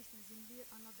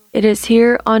 It is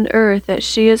here on earth that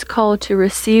she is called to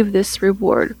receive this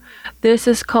reward. This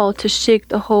is called to shake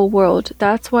the whole world.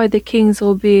 That's why the kings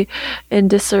will be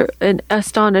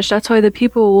astonished. That's why the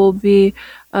people will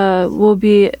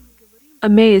be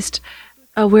amazed.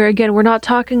 Where again, we're not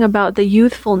talking about the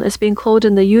youthfulness, being clothed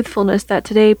in the youthfulness that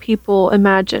today people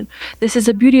imagine. This is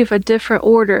a beauty of a different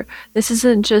order. This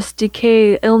isn't just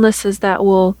decay, illnesses that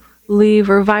will leave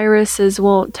or viruses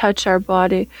won't touch our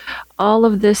body. All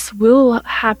of this will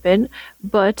happen,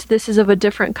 but this is of a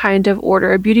different kind of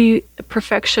order, a beauty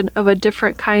perfection of a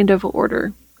different kind of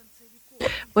order.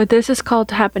 But this is called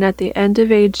to happen at the end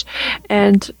of age,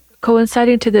 and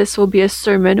coinciding to this will be a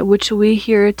sermon which we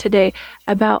hear today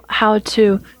about how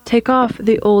to take off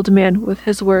the old man with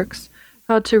his works,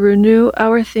 how to renew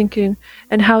our thinking,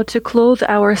 and how to clothe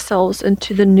ourselves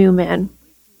into the new man.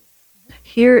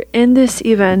 Here in this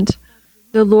event,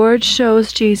 the Lord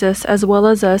shows Jesus as well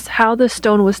as us how the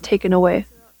stone was taken away.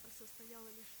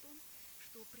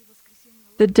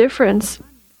 The difference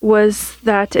was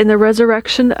that in the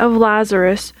resurrection of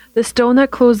Lazarus, the stone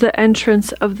that closed the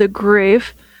entrance of the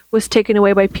grave was taken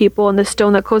away by people, and the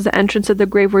stone that closed the entrance of the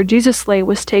grave where Jesus lay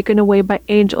was taken away by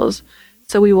angels.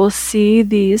 So we will see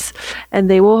these, and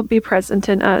they will be present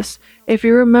in us. If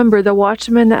you remember, the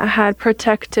watchman that had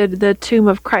protected the tomb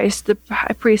of Christ, the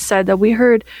high priest said that we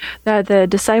heard that the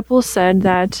disciples said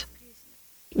that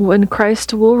when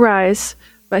Christ will rise,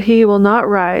 but he will not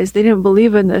rise. They didn't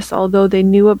believe in this, although they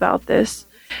knew about this.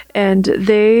 And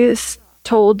they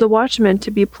told the watchman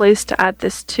to be placed at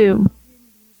this tomb.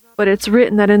 But it's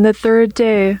written that in the third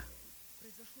day,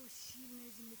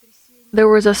 there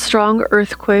was a strong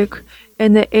earthquake,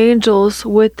 and the angels,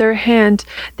 with their hand,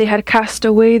 they had cast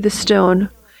away the stone.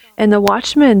 And the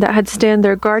watchmen that had stand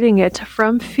there guarding it,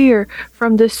 from fear,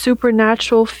 from this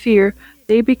supernatural fear,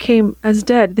 they became as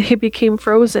dead. They became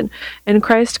frozen, and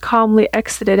Christ calmly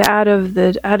exited out of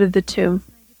the tomb.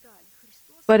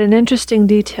 But an interesting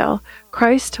detail,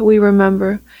 Christ, we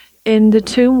remember, in the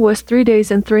tomb was 3 days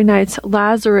and 3 nights.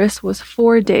 Lazarus was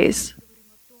 4 days.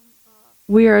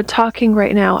 We are talking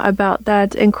right now about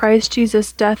that in Christ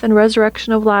Jesus' death and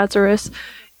resurrection of Lazarus.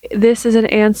 This is an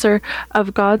answer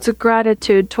of God's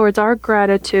gratitude towards our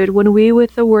gratitude when we,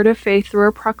 with the word of faith through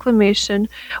our proclamation,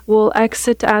 will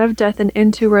exit out of death and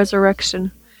into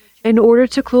resurrection. In order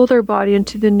to clothe our body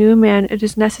into the new man, it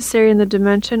is necessary in the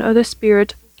dimension of the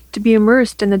Spirit to be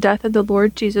immersed in the death of the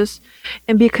Lord Jesus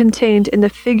and be contained in the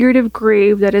figurative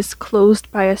grave that is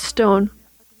closed by a stone.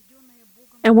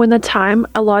 And when the time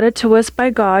allotted to us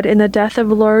by God in the death of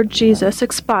Lord Jesus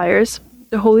expires,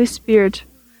 the Holy Spirit,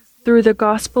 through the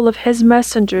gospel of his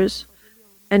messengers,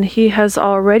 and he has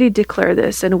already declared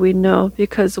this, and we know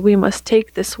because we must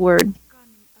take this word,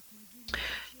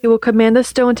 he will command the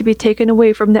stone to be taken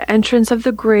away from the entrance of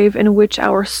the grave in which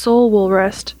our soul will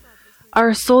rest.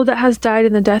 Our soul that has died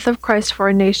in the death of Christ for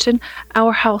our nation,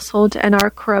 our household, and our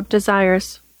corrupt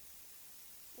desires.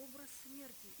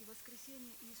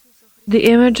 The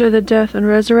image of the death and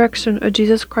resurrection of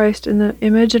Jesus Christ and the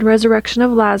image and resurrection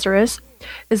of Lazarus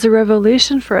is a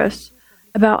revelation for us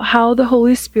about how the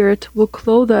Holy Spirit will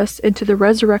clothe us into the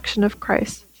resurrection of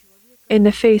Christ in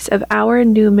the face of our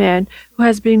new man who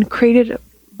has been created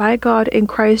by God in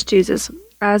Christ Jesus,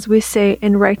 as we say,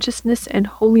 in righteousness and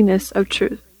holiness of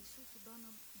truth.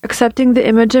 Accepting the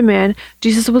image of man,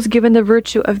 Jesus was given the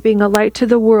virtue of being a light to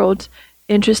the world,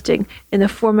 interesting, in the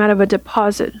format of a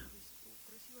deposit.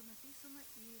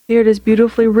 Here it is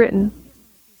beautifully written,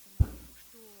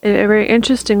 and very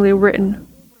interestingly written,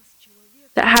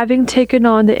 that having taken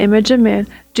on the image of man,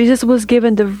 Jesus was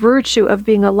given the virtue of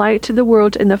being a light to the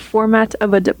world in the format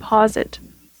of a deposit.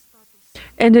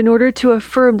 And in order to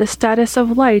affirm the status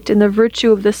of light in the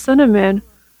virtue of the Son of Man,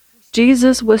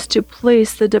 Jesus was to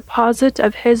place the deposit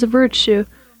of his virtue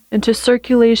into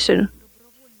circulation,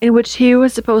 in which he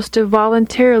was supposed to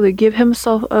voluntarily give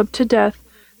himself up to death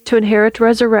to inherit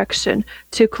resurrection,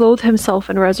 to clothe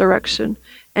himself in resurrection,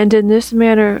 and in this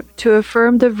manner to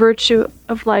affirm the virtue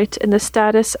of light in the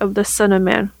status of the Son of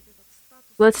Man.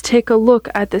 Let's take a look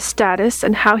at the status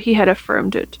and how he had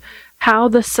affirmed it, how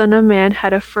the Son of Man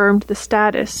had affirmed the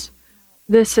status.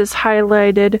 This is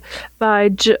highlighted by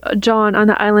John on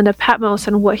the island of Patmos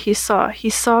and what he saw. He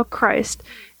saw Christ,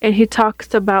 and he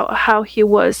talked about how he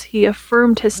was. He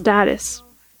affirmed his status.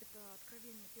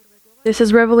 This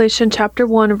is Revelation chapter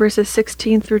 1, verses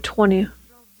 16 through 20.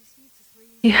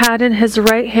 He had in his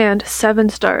right hand 7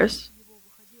 stars.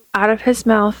 Out of his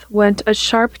mouth went a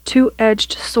sharp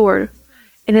 2-edged sword,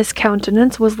 and his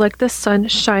countenance was like the sun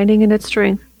shining in its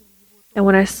strength. And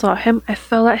when I saw him, I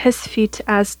fell at his feet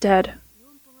as dead.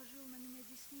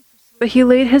 But he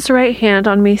laid his right hand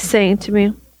on me, saying to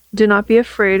me, "Do not be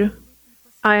afraid.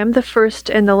 I am the first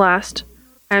and the last.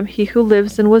 I am he who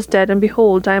lives and was dead, and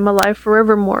behold, I am alive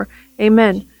forevermore.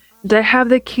 Amen. And I have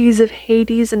the keys of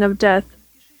Hades and of death.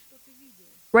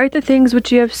 Write the things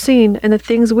which you have seen, and the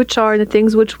things which are, and the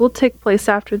things which will take place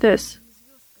after this.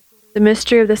 The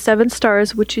mystery of the 7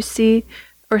 stars which you see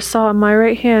or saw in my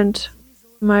right hand,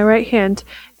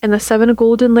 And the 7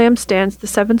 golden lampstands, the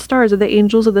 7 stars, are the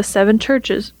angels of the 7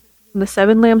 churches. And the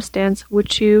 7 lampstands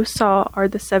which you saw are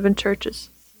the 7 churches.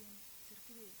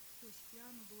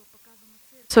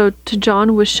 So to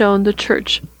John was shown the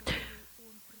church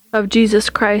of Jesus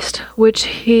Christ, which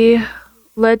he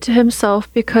led to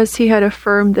himself because he had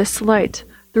affirmed this light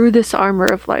through this armor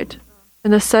of light.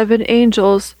 And the 7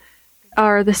 angels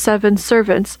are the 7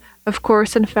 servants. Of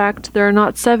course, in fact, there are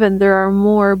not 7, there are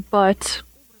more, but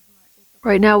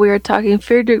right now we are talking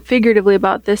figuratively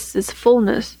about this as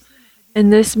fullness.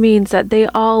 And this means that they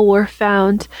all were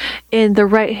found in the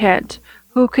right hand.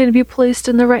 Who can be placed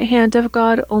in the right hand of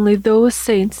God? Only those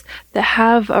saints that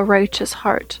have a righteous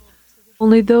heart.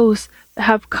 Only those that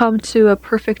have come to a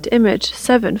perfect image.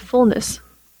 7, fullness.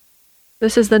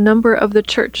 This is the number of the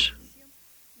church.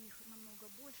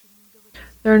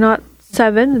 There are not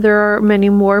 7, there are many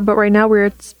more, but right now we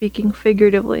are speaking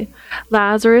figuratively.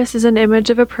 Lazarus is an image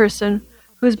of a person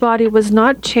whose body was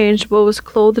not changed but was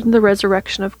clothed in the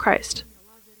resurrection of Christ.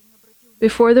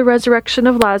 Before the resurrection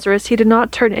of Lazarus, he did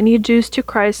not turn any Jews to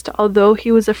Christ, although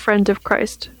he was a friend of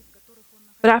Christ.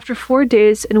 But after 4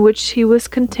 days in which he was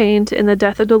contained in the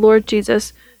death of the Lord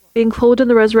Jesus, being clothed in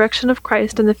the resurrection of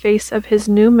Christ in the face of his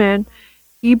new man,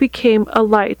 he became a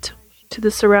light to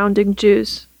the surrounding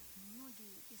Jews,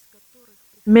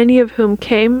 many of whom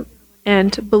came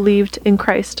and believed in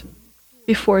Christ.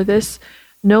 Before this,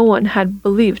 no one had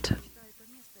believed.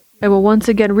 I will once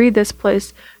again read this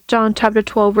place, John chapter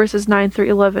 12, verses 9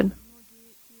 through 11.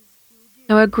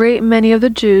 Now a great many of the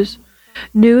Jews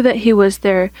knew that he was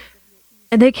there,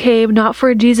 and they came not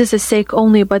for Jesus' sake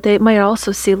only, but they might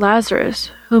also see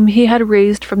Lazarus, whom he had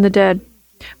raised from the dead.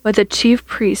 But the chief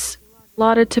priests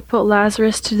plotted to put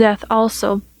Lazarus to death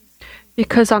also,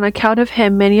 because on account of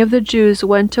him many of the Jews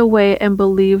went away and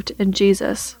believed in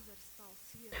Jesus.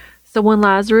 So when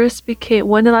Lazarus became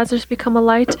a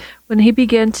light? When he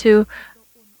began to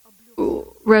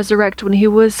resurrect, when he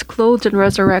was clothed in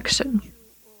resurrection.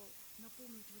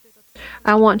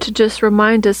 I want to just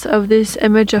remind us of this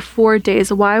image of 4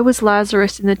 days. Why was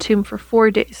Lazarus in the tomb for 4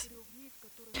 days?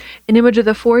 An image of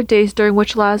the 4 days during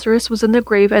which Lazarus was in the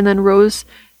grave and then rose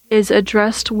is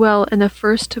addressed well in the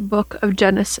first book of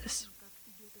Genesis.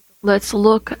 Let's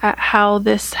look at how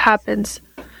this happens,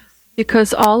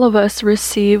 because all of us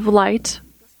receive light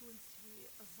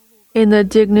in the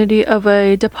dignity of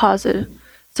a deposit.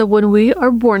 So when we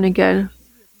are born again,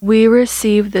 we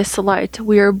receive this light.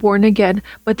 We are born again,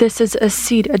 but this is a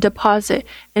seed, a deposit,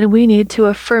 and we need to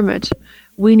affirm it.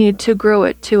 We need to grow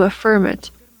it to affirm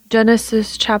it.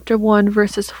 Genesis chapter 1,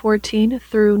 verses 14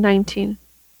 through 19.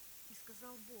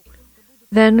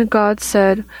 Then God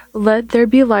said, "Let there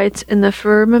be lights in the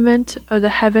firmament of the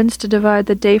heavens to divide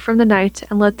the day from the night,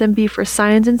 and let them be for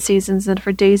signs and seasons, and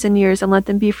for days and years, and let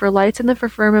them be for lights in the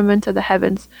firmament of the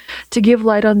heavens, to give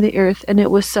light on the earth." And it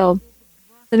was so.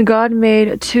 Then God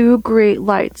made 2 great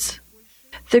lights,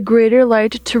 the greater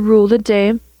light to rule the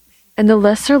day, and the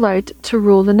lesser light to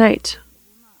rule the night.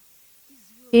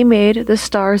 He made the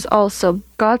stars also.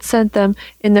 God sent them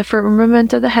in the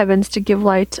firmament of the heavens to give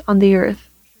light on the earth,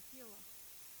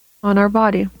 on our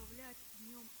body,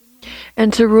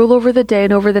 and to rule over the day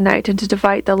and over the night, and to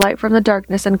divide the light from the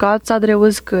darkness. And God saw that it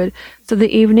was good. So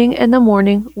the evening and the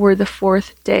morning were the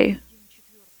 4th day.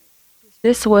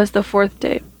 This was the 4th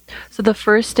day. So the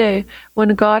first day,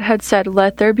 when God had said,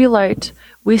 "Let there be light,"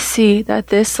 we see that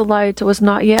this light was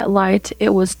not yet light,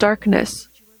 it was darkness.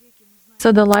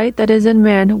 So the light that is in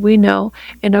man, we know,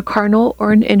 in a carnal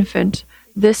or an infant,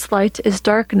 this light is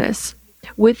darkness.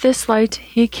 With this light,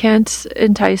 he can't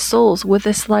entice souls. With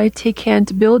this light, he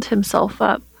can't build himself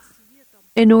up.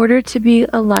 In order to be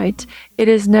a light, it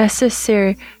is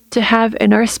necessary to have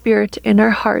in our spirit, in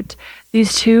our heart,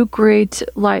 these 2 great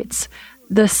lights,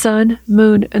 the sun,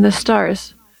 moon, and the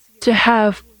stars, to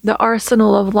have the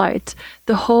arsenal of light,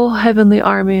 the whole heavenly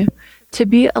army. To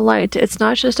be a light, it's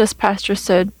not just, as Pastor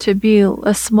said, to be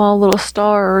a small little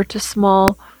star or to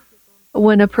small.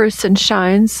 When a person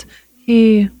shines,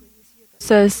 he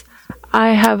says, "I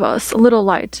have a little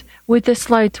light." With this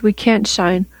light, we can't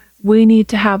shine. We need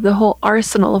to have the whole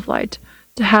arsenal of light,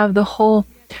 to have the whole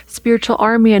spiritual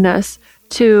army in us,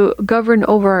 to govern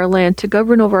over our land, to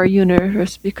govern over our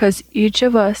universe, because each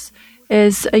of us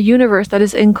is a universe that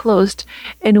is enclosed,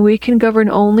 and we can govern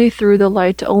only through the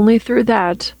light, only through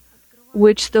that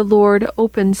which the Lord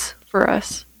opens for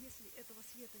us.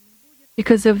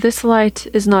 Because if this light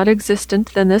is not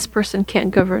existent, then this person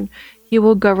can't govern. He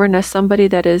will govern as somebody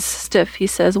that is stiff. He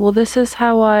says, "Well, this is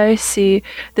how I see,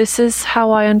 this is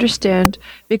how I understand,"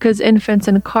 because infants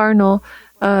and carnal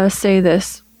say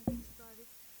this.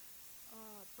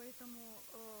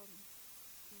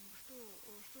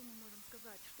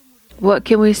 What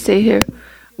can we say here?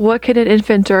 What can an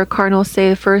infant or a carnal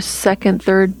say first, second,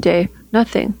 third day?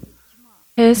 Nothing.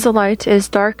 His light is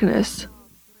darkness.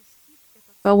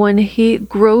 But when he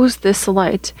grows this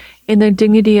light in the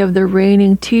dignity of the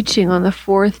reigning teaching on the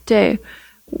fourth day,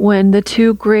 when the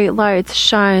two great lights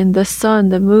shine, the sun,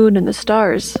 the moon, and the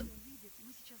stars,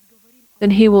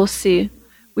 then he will see.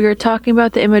 We are talking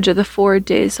about the image of the 4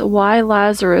 days. Why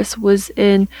Lazarus was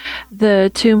in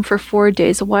the tomb for 4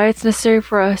 days. Why it's necessary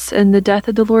for us in the death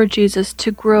of the Lord Jesus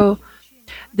to grow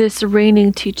this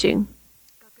reigning teaching.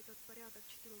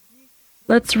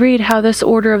 Let's read how this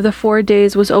order of the 4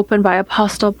 days was opened by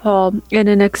Apostle Paul in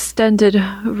an extended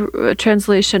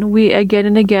translation. We again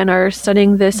and again are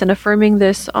studying this and affirming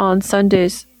this on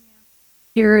Sundays.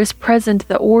 Here is present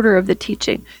the order of the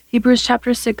teaching. Hebrews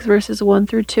chapter 6 verses 1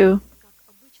 through 2.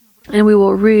 And we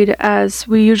will read, as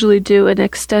we usually do, an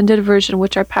extended version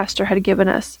which our pastor had given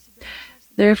us.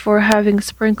 Therefore, having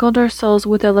sprinkled ourselves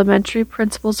with elementary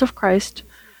principles of Christ,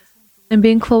 and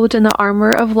being clothed in the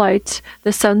armor of light,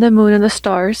 the sun, the moon, and the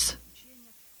stars,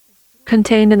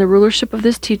 contained in the rulership of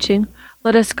this teaching,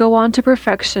 let us go on to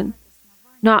perfection,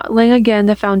 not laying again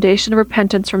the foundation of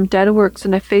repentance from dead works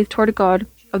and of faith toward God,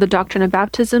 of the doctrine of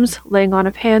baptisms, laying on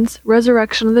of hands,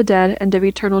 resurrection of the dead, and of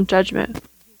eternal judgment.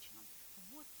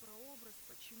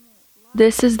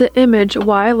 This is the image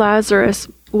why Lazarus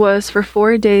was for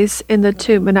 4 days in the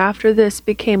tomb, and after this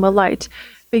became a light,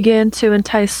 began to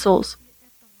entice souls.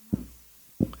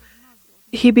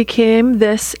 He became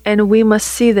this, and we must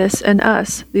see this in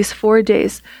us, these 4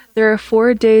 days. There are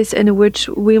 4 days in which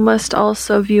we must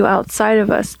also view outside of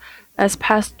us. As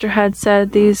Pastor had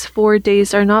said, these 4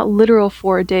 days are not literal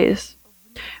 4 days.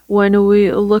 When we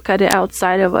look at it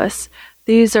outside of us,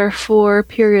 these are 4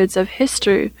 periods of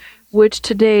history which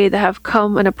today have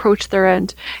come and approached their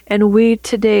end. And we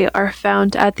today are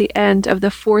found at the end of the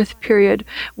 4th period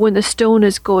when the stone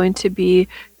is going to be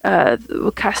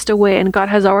cast away. And God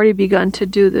has already begun to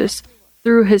do this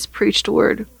through his preached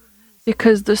word.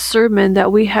 Because the sermon that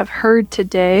we have heard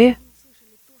today,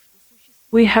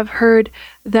 we have heard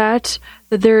that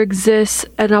there exists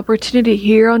an opportunity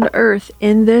here on earth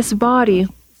in this body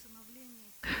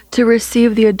to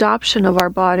receive the adoption of our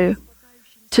body,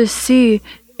 to see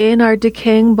in our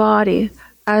decaying body,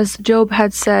 as Job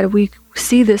had said, we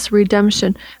see this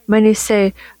redemption. Many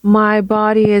say, my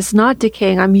body is not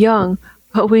decaying, I'm young.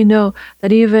 But we know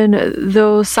that even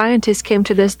though scientists came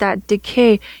to this, that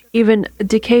even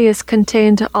decay is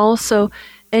contained also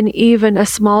in even a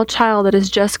small child that is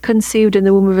just conceived in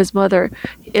the womb of his mother.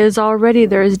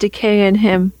 There is decay in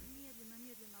him.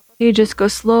 He just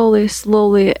goes slowly,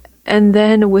 slowly, and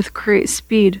then with great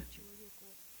speed.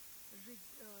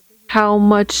 How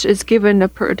much is given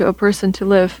to a person to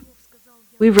live?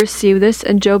 We've received this,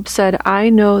 and Job said, I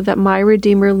know that my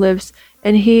Redeemer lives,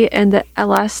 and he and the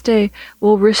last day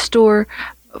will restore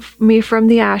me from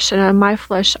the ash, and on my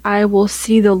flesh I will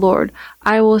see the Lord.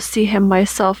 I will see him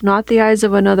myself, not the eyes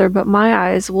of another, but my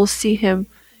eyes will see him.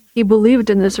 He believed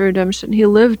in this redemption. He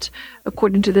lived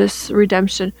according to this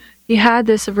redemption. He had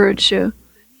this virtue.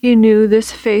 He knew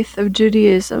this faith of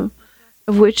Judaism,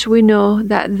 of which we know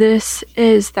that this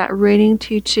is that reigning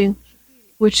teaching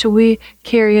which we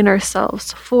carry in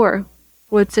ourselves. For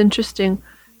what's interesting,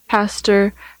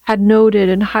 Pastor had noted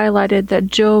and highlighted that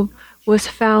Job was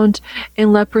found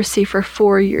in leprosy for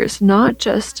 4 years. Not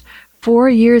just 4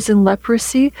 years in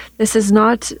leprosy. This is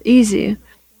not easy.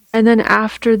 And then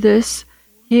after this,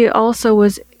 he also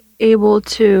was able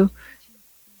to,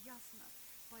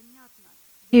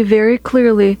 he very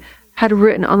clearly had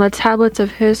written on the tablets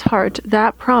of his heart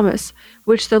that promise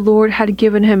which the Lord had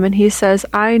given him, and he says,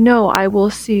 I know I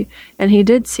will see. And he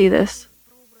did see this.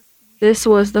 This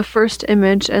was the first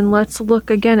image, and let's look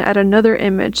again at another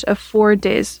image of 4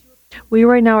 days. We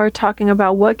right now are talking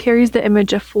about what carries the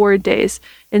image of 4 days.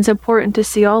 It's important to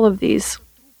see all of these.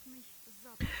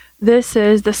 This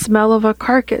is the smell of a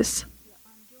carcass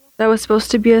that was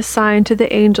supposed to be a sign to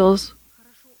the angels,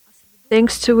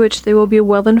 thanks to which they will be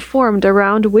well informed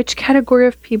around which category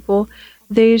of people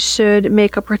they should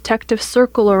make a protective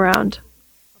circle around.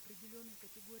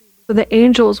 So the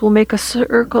angels will make a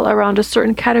circle around a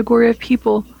certain category of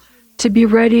people to be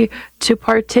ready to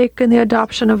partake in the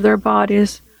adoption of their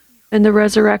bodies in the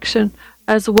resurrection,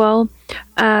 as well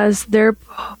as their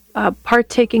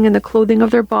partaking in the clothing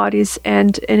of their bodies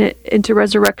and into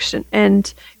resurrection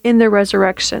and in their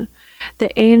resurrection.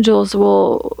 The angels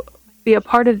will be a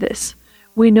part of this.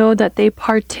 We know that they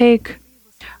partake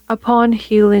upon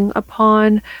healing,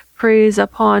 upon praise,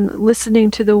 upon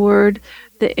listening to the word.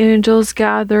 The angels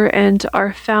gather and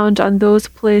are found on those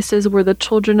places where the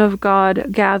children of God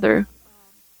gather.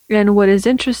 And what is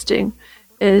interesting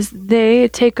is they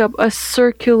take up a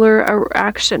circular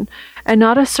action, and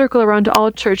not a circle around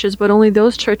all churches, but only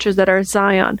those churches that are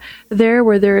Zion. There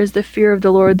where there is the fear of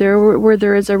the Lord, there where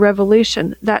there is a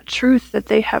revelation, that truth that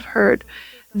they have heard,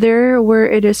 there where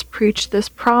it is preached this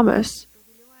promise.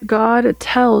 God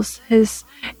tells his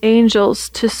angels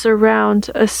to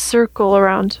surround a circle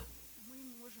around.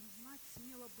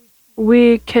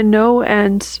 We can know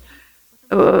and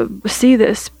see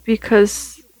this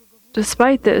because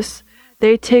despite this,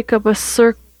 they take up a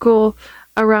circle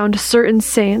around certain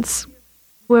saints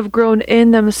who have grown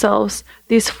in themselves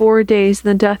these 4 days in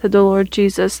the death of the Lord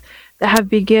Jesus, that have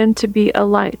begun to be a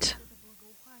light,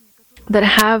 that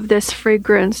have this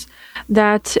fragrance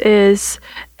that is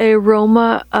an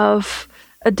aroma of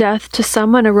a death to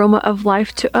some, an aroma of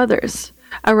life to others.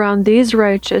 Around these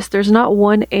righteous, there's not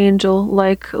one angel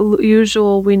like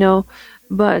usual we know,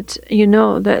 but you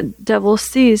know that devil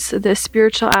sees the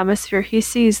spiritual atmosphere. He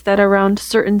sees that around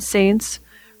certain saints,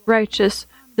 righteous,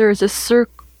 there is a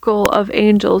circle of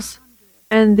angels,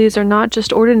 and these are not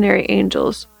just ordinary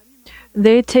angels.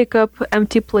 They take up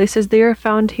empty places. They are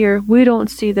found here. We don't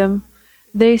see them.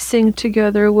 They sing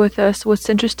together with us. What's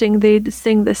interesting, they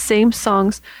sing the same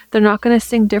songs. They're not going to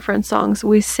sing different songs.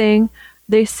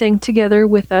 They sing together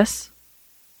with us.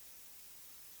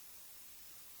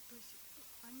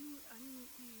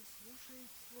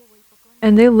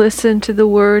 And they listen to the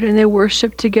word and they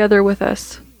worship together with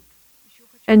us.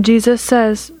 And Jesus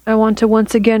says, I want to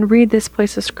once again read this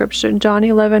place of scripture in John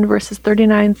 11 verses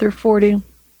 39 through 40.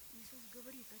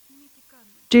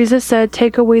 Jesus said,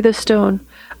 take away the stone.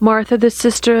 Martha, the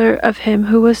sister of him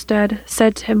who was dead,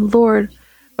 said to him, Lord,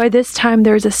 by this time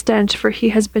there is a stench, for he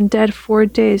has been dead 4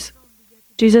 days.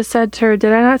 Jesus said to her,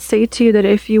 did I not say to you that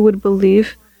if you would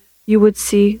believe, you would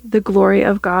see the glory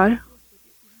of God?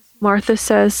 Martha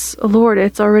says, Lord,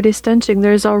 it's already stenching.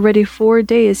 There's already 4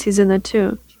 days he's in the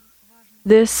tomb.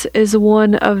 This is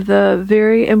one of the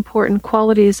very important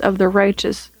qualities of the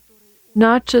righteous.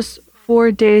 Not just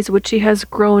 4 days which he has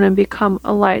grown and become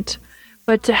a light,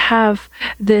 but to have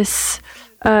this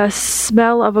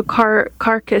smell of a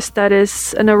carcass that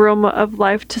is an aroma of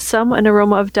life to some, an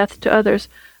aroma of death to others.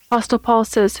 Apostle Paul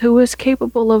says, who is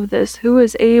capable of this? Who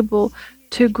is able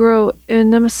to grow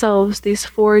in themselves these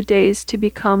 4 days to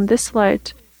become this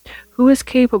light? Who is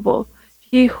capable?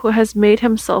 He who has made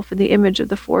himself in the image of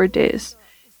the 4 days.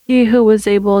 He who was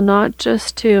able not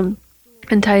just to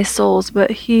entice souls,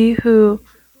 but he who,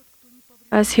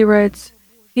 as he writes,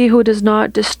 he who does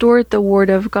not distort the word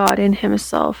of God in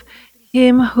himself,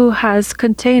 him who has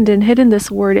contained and hidden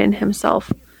this word in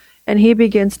himself, and he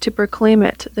begins to proclaim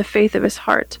it, the faith of his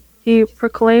heart. He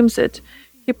proclaims it,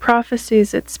 he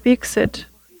prophesies it, speaks it,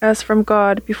 as from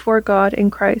God, before God, in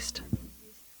Christ.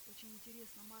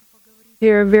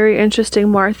 Here, very interesting,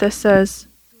 Martha says,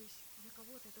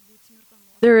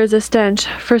 there is a stench.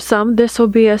 For some, this will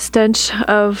be a stench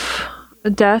of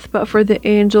death, but for the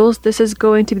angels, this is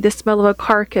going to be the smell of a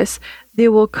carcass. They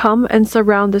will come and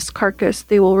surround this carcass.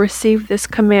 They will receive this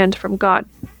command from God.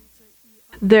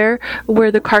 There,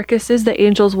 where the carcass is, the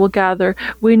angels will gather.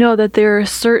 We know that there are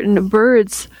certain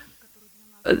birds,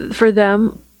 for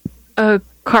them, a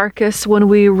carcass, when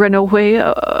we run away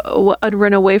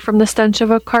from the stench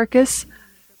of a carcass,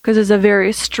 because it's a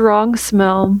very strong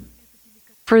smell.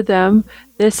 For them,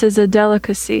 this is a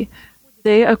delicacy.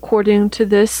 They, according to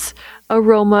this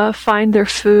aroma, find their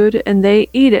food and they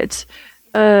eat it.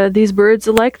 These birds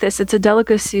like this. It's a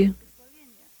delicacy.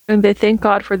 And they thank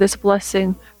God for this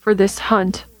blessing, for this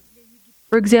hunt.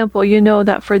 For example, you know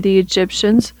that for the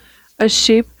Egyptians, a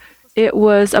sheep, it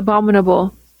was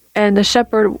abominable. And the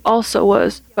shepherd also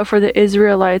was. But for the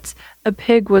Israelites, a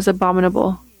pig was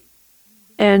abominable.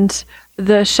 And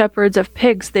the shepherds of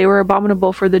pigs, they were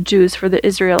abominable for the Jews, for the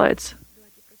Israelites.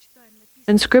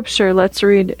 In Scripture, let's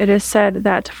read, it is said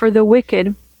that for the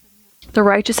wicked, the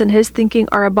righteous in his thinking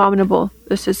are abominable.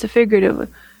 This is figurative.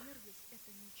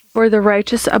 For the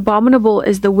righteous, abominable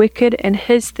is the wicked in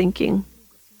his thinking.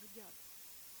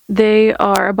 They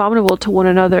are abominable to one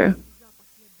another.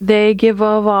 They give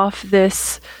off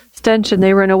this stench and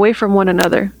they run away from one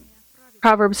another.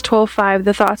 Proverbs 12:5,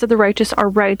 the thoughts of the righteous are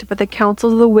right, but the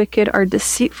counsels of the wicked are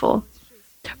deceitful.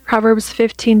 Proverbs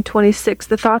 15:26,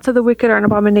 the thoughts of the wicked are an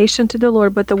abomination to the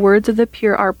Lord, but the words of the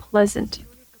pure are pleasant.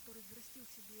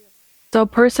 So a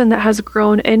person that has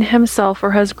grown in himself,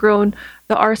 or has grown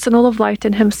the arsenal of light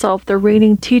in himself, the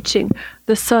reigning teaching,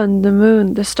 the sun, the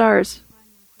moon, the stars,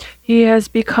 he has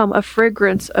become a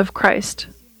fragrance of Christ.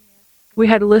 We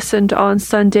had listened on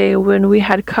Sunday when we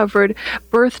had covered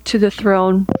birth to the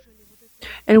throne.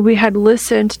 and we had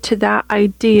listened to that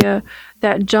idea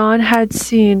that John had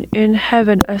seen in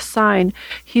heaven a sign.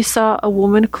 He saw a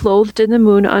woman clothed in the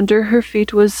moon, under her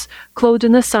feet was clothed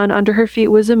in the sun, under her feet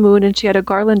was a moon, and she had a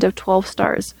garland of 12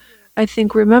 stars. I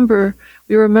think we remember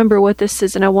what this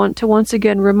is, and I want to once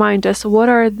again remind us what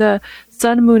are the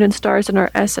sun, moon, and stars in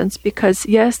our essence, because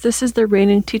yes, this is the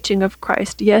reigning teaching of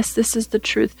Christ. Yes, this is the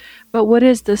truth. But what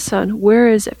is the sun? Where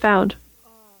is it found?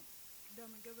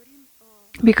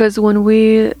 Because when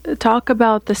we talk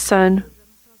about the sun,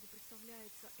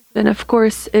 then of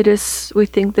course we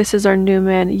think this is our new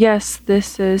man. Yes,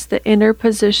 this is the inner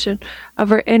position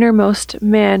of our innermost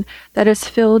man that is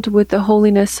filled with the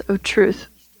holiness of truth.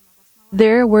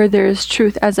 There where there is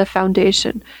truth as a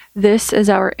foundation, this is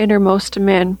our innermost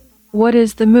man. What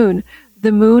is the moon?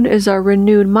 The moon is our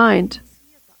renewed mind.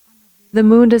 The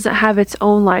moon doesn't have its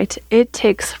own light. It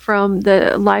takes from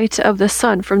the light of the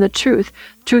sun, from the truth.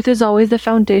 Truth is always the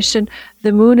foundation.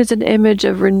 The moon is an image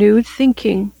of renewed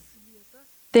thinking.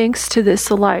 Thanks to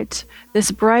this light,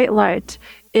 this bright light,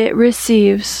 it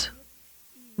receives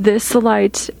this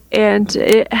light and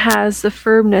it has the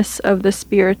firmness of the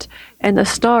Spirit. And the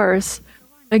stars,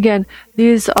 again,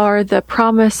 these are the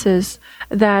promises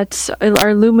that are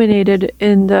illuminated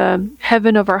in the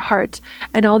heaven of our heart.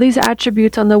 And all these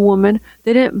attributes on the woman,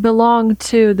 they didn't belong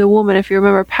to the woman. If you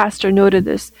remember, Pastor noted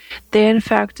this. They in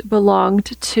fact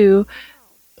belonged to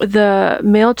the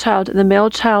male child. And the male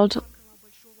child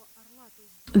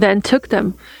then took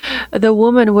them. The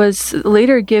woman was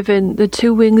later given the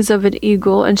 2 wings of an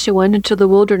eagle, and she went into the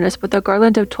wilderness, but the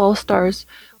garland of 12 stars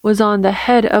was on the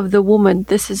head of the woman.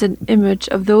 This is an image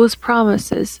of those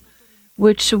promises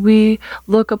which we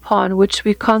look upon, which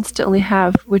we constantly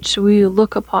have, which we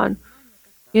look upon.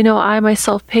 You know, I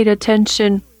myself paid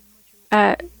attention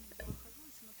at,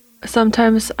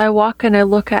 sometimes I walk and I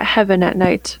look at heaven at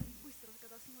night.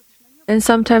 And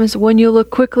sometimes when you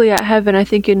look quickly at heaven, I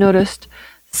think you noticed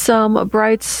some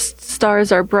bright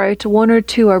stars are bright, 1 or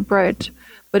 2 are bright.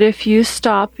 But if you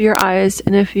stop your eyes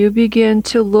and if you begin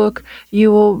to look,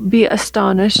 you will be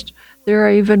astonished. There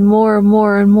are even more and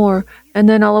more and more. And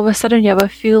then all of a sudden you have a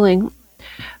feeling.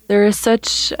 There is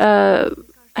such a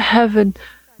heaven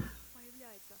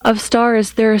of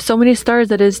stars. There are so many stars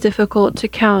that it is difficult to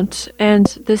count. And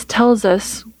this tells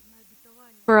us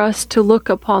for us to look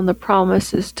upon the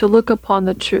promises, to look upon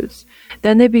the truths.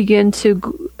 Then they begin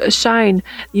to shine.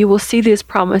 You will see these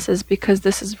promises because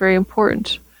this is very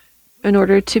important. In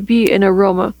order to be an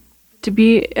aroma. To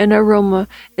be an aroma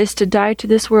is to die to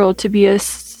this world, to be a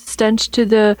stench to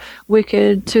the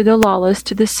wicked, to the lawless,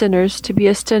 to the sinners, to be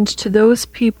a stench to those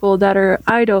people that are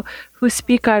idle, who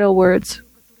speak idle words,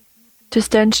 to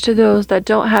stench to those that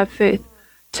don't have faith,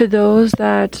 to those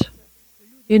that,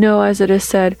 you know, as it is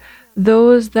said,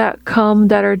 those that come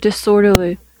that are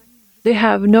disorderly. They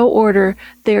have no order,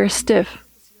 they are stiff.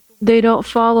 They don't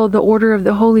follow the order of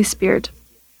the Holy Spirit.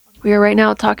 We are right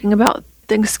now talking about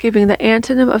Thanksgiving. The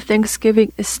antonym of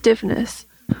Thanksgiving is stiffness.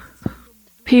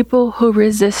 People who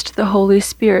resist the Holy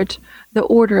Spirit, the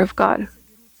order of God.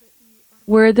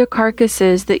 Where the carcass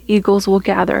is, the eagles will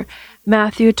gather.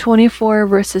 Matthew 24,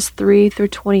 verses 3 through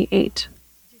 28.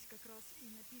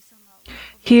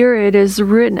 Here it is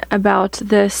written about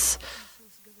this.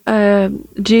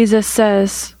 Jesus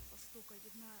says,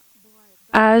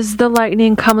 as the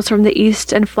lightning comes from the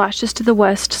east and flashes to the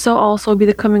west, so also will be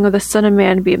the coming of the Son of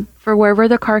Man be. For wherever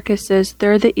the carcass is,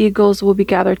 there the eagles will be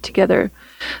gathered together.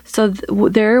 So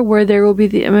there where there will be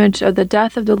the image of the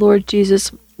death of the Lord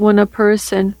Jesus, when a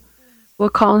person will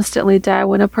constantly die,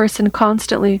 when a person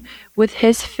constantly, with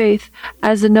his faith,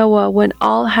 as Noah, when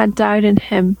all had died in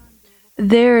him,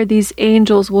 there these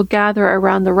angels will gather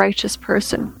around the righteous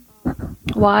person.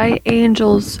 Why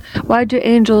do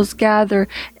angels gather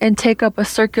and take up a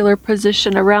circular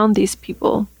position around these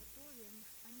people?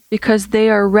 Because they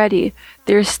are ready.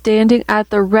 They're standing at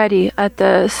the ready, at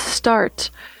the start,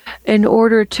 in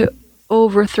order to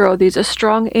overthrow. These are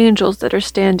strong angels that are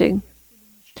standing.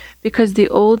 Because the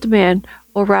old man,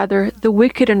 or rather the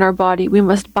wicked in our body, we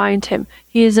must bind him.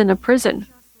 He is in a prison.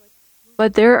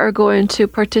 But there are going to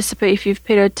participate, if you've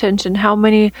paid attention, how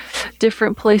many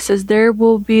different places. There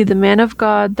will be the man of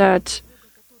God that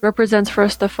represents for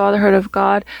us the fatherhood of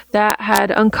God, that had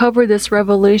uncovered this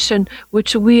revelation,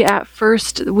 which we at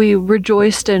first, we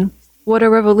rejoiced in. What a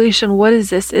revelation. What is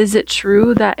this? Is it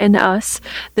true that in us,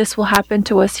 this will happen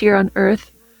to us here on earth?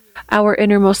 Our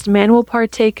innermost man will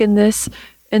partake in this,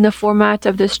 in the format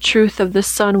of this truth of the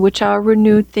Son, which our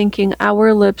renewed thinking,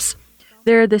 our lips,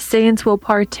 there the saints will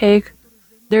partake.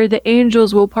 There the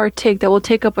angels will partake, that will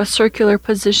take up a circular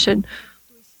position.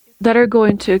 that are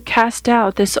going to cast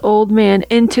out this old man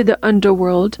into the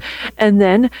underworld, and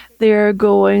then they are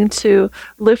going to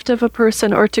lift up a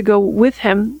person or to go with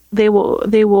him. They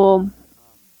will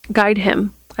guide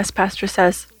him, as Pastor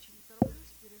says.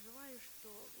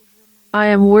 I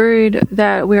am worried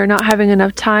that we are not having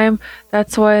enough time.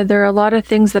 That's why there are a lot of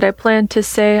things that I plan to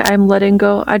say I'm letting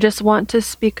go. I just want to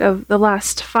speak of the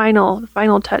last final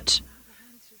touch.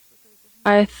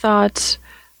 I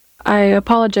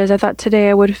apologize. I thought today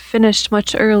I would have finished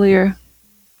much earlier.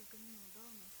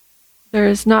 There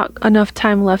is not enough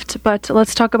time left, but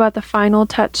let's talk about the final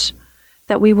touch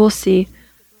that we will see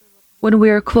when we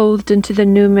are clothed into the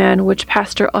new man, which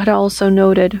Pastor had also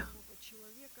noted.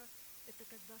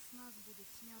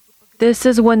 This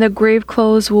is when the grave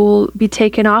clothes will be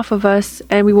taken off of us,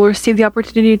 and we will receive the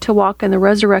opportunity to walk in the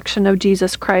resurrection of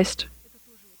Jesus Christ.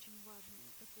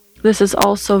 This is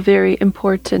also very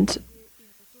important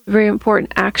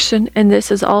action, and this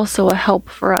is also a help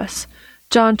for us.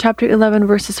 John chapter 11,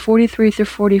 verses 43 through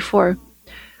 44.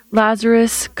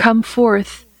 Lazarus, come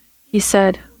forth, he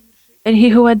said. And he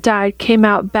who had died came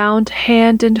out bound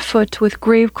hand and foot with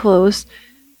grave clothes,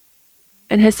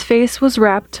 and his face was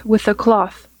wrapped with a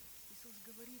cloth.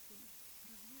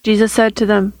 Jesus said to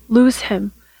them, loose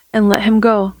him and let him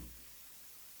go.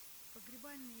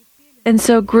 And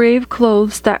so grave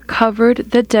clothes that covered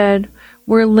the dead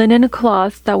were linen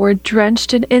cloths that were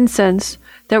drenched in incense,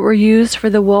 that were used for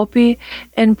the wealthy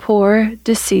and poor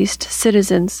deceased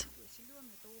citizens.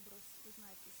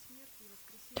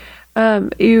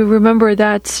 You remember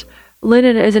that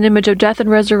linen is an image of death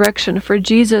and resurrection. For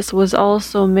Jesus was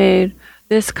also made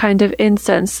this kind of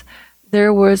incense.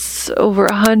 There was over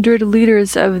 100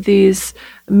 liters of these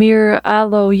myrrh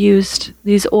aloe used,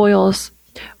 these oils,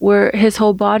 where his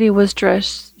whole body was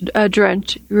drenched.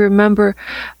 You remember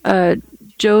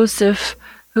Joseph,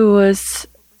 who was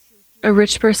a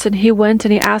rich person, he went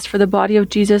and he asked for the body of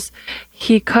Jesus.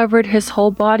 He covered his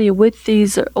whole body with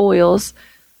these oils.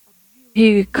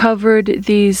 He covered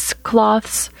these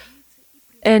cloths,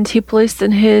 and he placed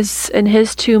in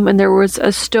his tomb, and there was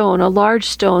a stone, a large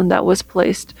stone that was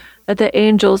placed, that the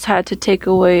angels had to take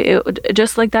away.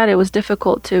 Just like that, it was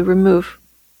difficult to remove.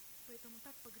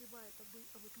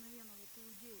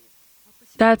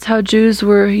 That's how Jews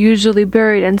were usually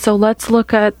buried. And so let's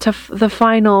look at the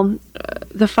final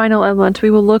element.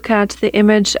 We will look at the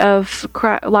image of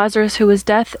Lazarus, who was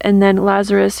death, and then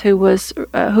Lazarus, who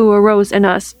arose in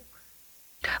us.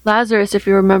 Lazarus, if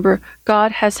you remember,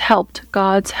 God has helped.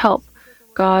 God's help.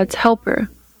 God's helper.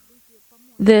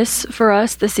 This, for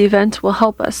us, this event will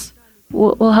help us.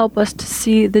 Will help us to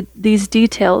see these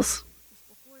details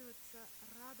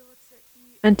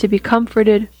and to be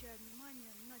comforted,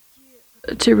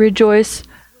 to rejoice,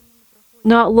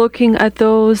 not looking at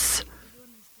those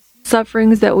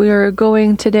sufferings that we are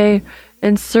going today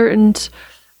and certain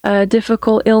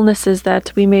difficult illnesses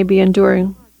that we may be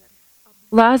enduring.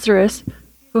 Lazarus,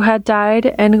 who had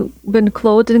died and been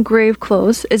clothed in grave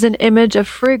clothes, is an image of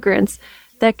fragrance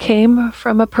that came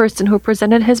from a person who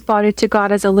presented his body to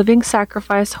God as a living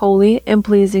sacrifice, holy and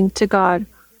pleasing to God.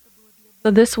 So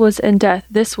this was in death.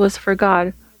 This was for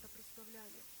God,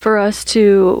 for us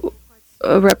to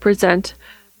represent,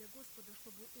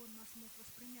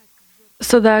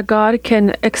 so that God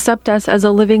can accept us as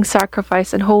a living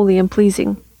sacrifice and holy and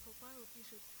pleasing.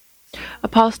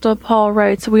 Apostle Paul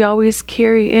writes, we always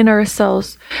carry in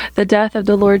ourselves the death of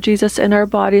the Lord Jesus in our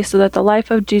body, so that the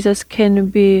life of Jesus can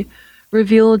be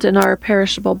revealed in our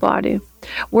perishable body.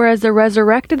 Whereas the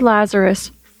resurrected Lazarus,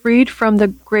 freed from the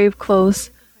grave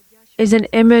clothes, is an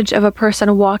image of a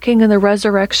person walking in the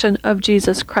resurrection of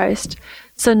Jesus Christ.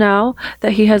 So now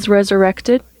that he has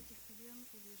resurrected,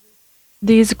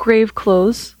 these grave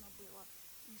clothes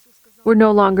were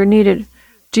no longer needed.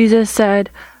 Jesus said,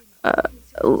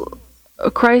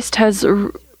 Christ has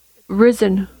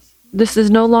risen. This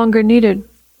is no longer needed.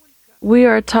 We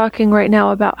are talking right now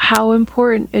about how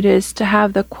important it is to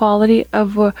have the quality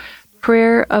of a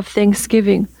prayer of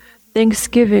thanksgiving.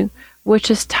 Thanksgiving,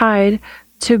 which is tied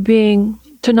to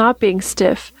not being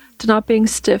stiff,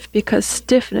 because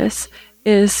stiffness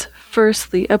is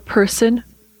firstly a person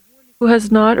who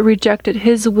has not rejected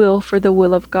his will for the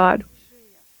will of God.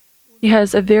 He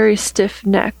has a very stiff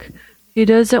neck. He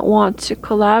doesn't want to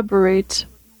collaborate,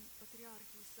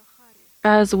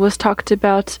 as was talked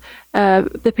about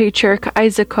the patriarch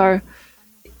Issachar.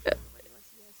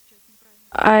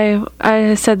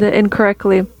 I said that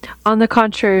incorrectly. On the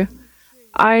contrary,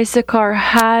 Issachar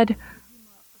had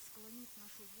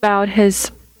bowed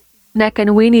his neck,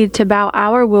 and we need to bow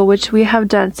our will, which we have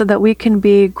done, so that we can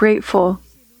be grateful.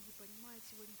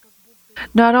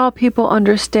 Not all people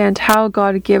understand how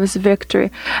God gives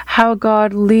victory, how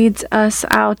God leads us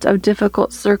out of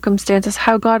difficult circumstances,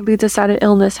 how God leads us out of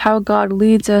illness, how God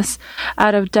leads us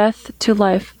out of death to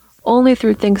life, only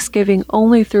through thanksgiving,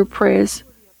 only through praise,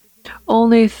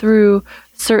 only through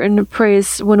certain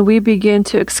praise. When we begin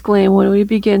to exclaim, when we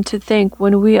begin to think,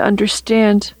 when we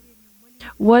understand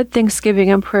what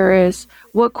thanksgiving and prayer is,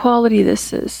 what quality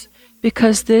this is,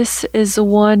 because this is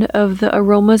one of the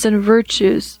aromas and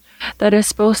virtues that is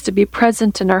supposed to be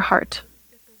present in our heart.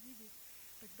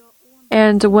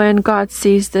 And when God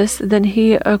sees this, then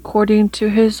He, according to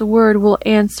His word, will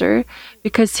answer,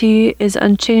 because He is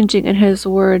unchanging in His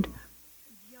word.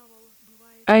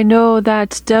 I know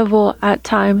that devil at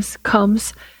times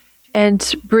comes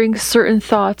and brings certain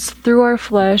thoughts through our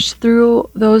flesh, through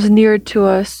those near to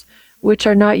us, which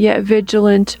are not yet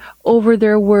vigilant over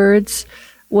their words,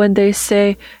 when they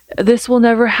say, this will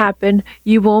never happen,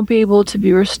 you won't be able to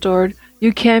be restored,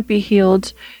 you can't be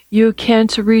healed, you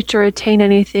can't reach or attain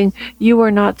anything, you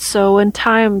are not so, in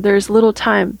time, there's little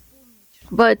time.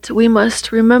 But we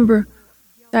must remember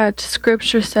that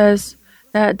Scripture says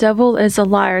that devil is a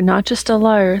liar, not just a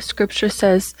liar. Scripture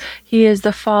says he is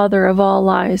the father of all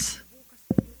lies.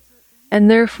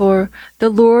 And therefore, the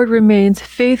Lord remains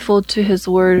faithful to His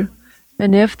word.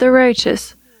 And if the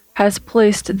righteous has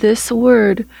placed this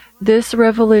word, this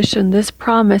revelation, this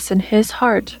promise in his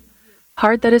heart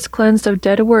that is cleansed of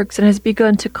dead works and has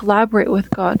begun to collaborate with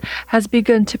God, has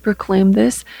begun to proclaim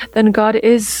this, then God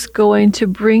is going to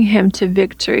bring him to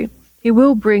victory. He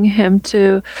will bring him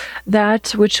to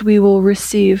that which we will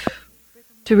receive,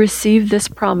 to receive this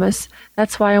promise.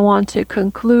 That's why I want to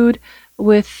conclude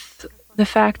with the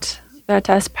fact that,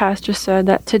 as Pastor said,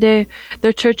 that today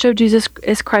the Church of Jesus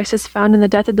Christ is found in the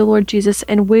death of the Lord Jesus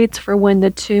and waits for when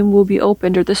the tomb will be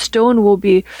opened or the stone will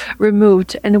be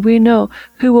removed. And we know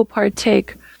who will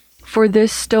partake for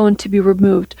this stone to be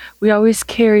removed. We always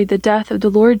carry the death of the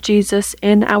Lord Jesus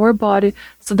in our body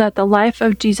so that the life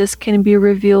of Jesus can be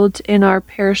revealed in our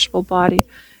perishable body.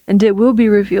 And it will be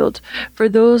revealed for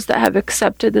those that have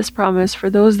accepted this promise, for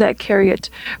those that carry it,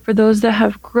 for those that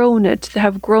have grown it, that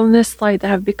have grown this light, that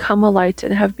have become a light,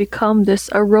 and have become this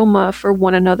aroma for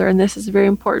one another. And this is very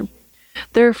important.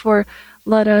 Therefore,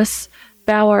 let us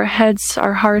bow our heads,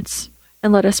 our hearts,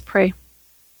 and let us pray.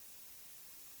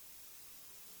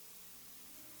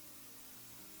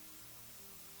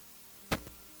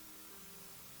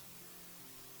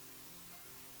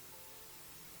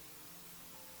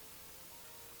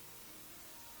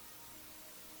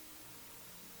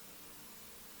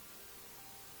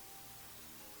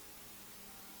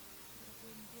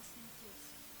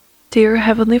 Dear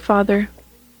Heavenly Father,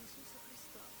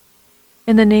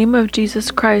 in the name of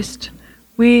Jesus Christ,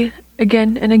 we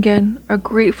again and again are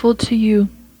grateful to you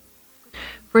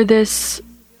for this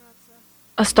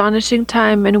astonishing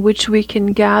time in which we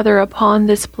can gather upon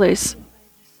this place,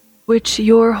 which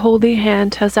your holy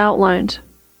hand has outlined,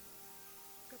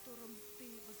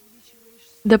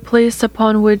 the place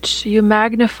upon which you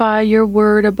magnify your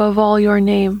word above all your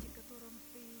name,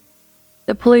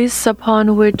 the place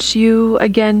upon which you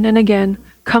again and again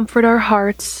comfort our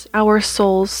hearts, our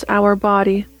souls, our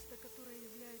body,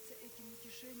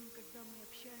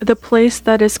 the place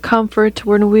that is comfort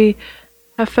when we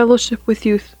have fellowship with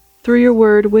you through your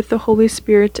word, with the Holy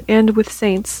Spirit, and with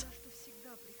saints.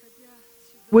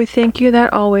 We thank you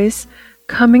that always,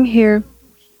 coming here,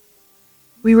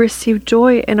 we receive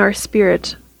joy in our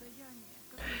spirit.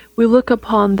 We look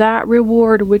upon that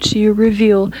reward which you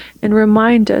reveal and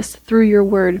remind us through your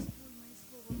word.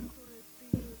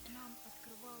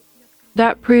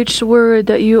 That preached word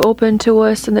that you open to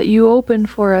us and that you open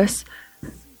for us.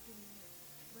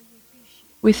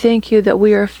 We thank you that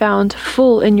we are found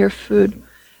full in your food.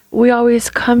 We always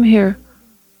come here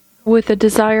with a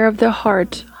desire of the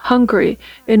heart, hungry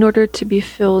in order to be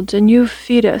filled, and you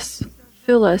feed us,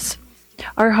 fill us.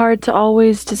 Our heart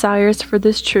always desires for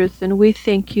this truth, and we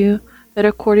thank you that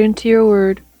according to your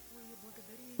word,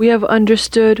 we have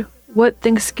understood what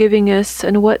thanksgiving is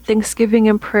and what thanksgiving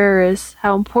and prayer is,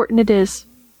 how important it is.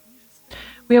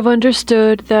 We have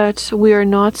understood that we are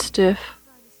not stiff.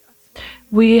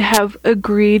 We have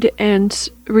agreed and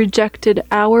rejected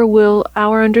our will,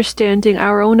 our understanding,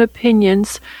 our own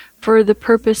opinions for the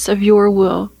purpose of your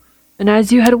will. And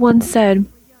as you had once said,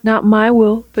 not my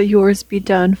will, but yours be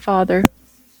done, Father.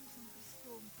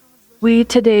 We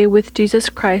today, with Jesus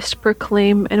Christ,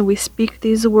 proclaim and we speak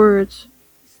these words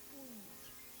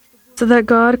so that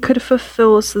God could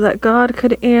fulfill, so that God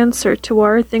could answer to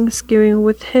our thanksgiving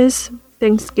with His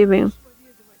thanksgiving.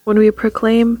 When we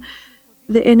proclaim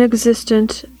the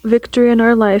inexistent victory in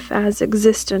our life as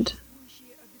existent,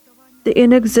 the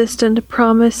inexistent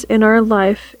promise in our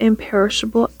life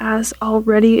imperishable as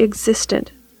already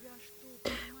existent.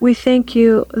 We thank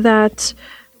you that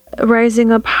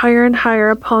rising up higher and higher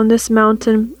upon this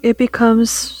mountain, it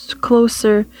becomes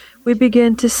closer. We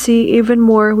begin to see even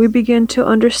more. We begin to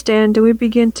understand, and we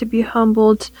begin to be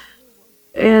humbled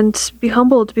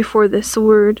before this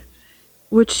word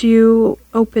which you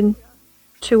open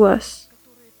to us.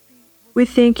 We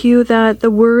thank you that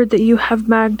the word that you have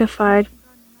magnified,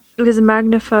 it is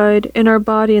magnified in our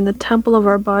body, in the temple of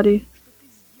our body.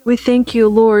 We thank you,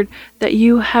 Lord, that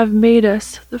you have made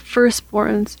us the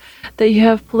firstborns, that you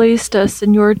have placed us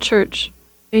in your church,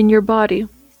 in your body.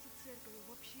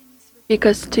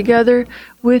 Because together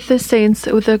with the saints,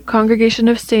 with the congregation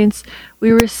of saints,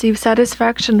 we receive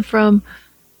satisfaction from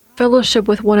fellowship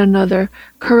with one another,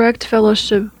 correct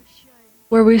fellowship,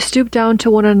 where we stoop down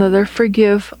to one another,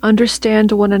 forgive,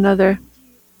 understand one another.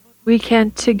 We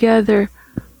can together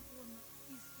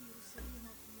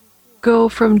go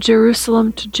from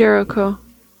Jerusalem to Jericho.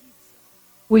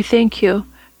 We thank you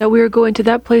that we are going to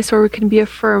that place where we can be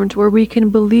affirmed, where we can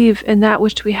believe in that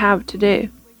which we have today,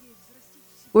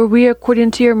 where we,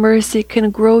 according to your mercy, can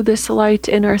grow this light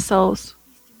in ourselves.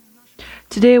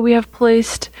 Today we have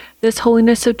placed this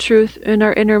holiness of truth in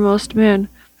our innermost man.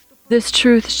 This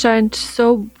truth shines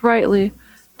so brightly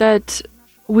that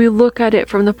we look at it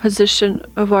from the position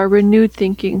of our renewed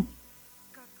thinking.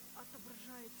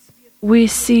 We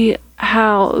see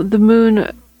how the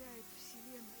moon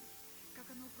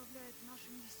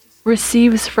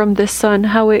receives from the sun,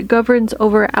 how it governs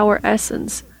over our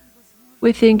essence.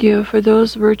 We thank you for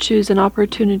those virtues and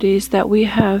opportunities that we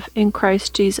have in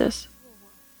Christ Jesus,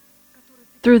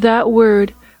 through that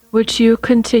word which you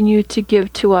continue to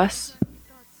give to us,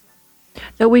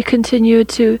 that we continue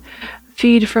to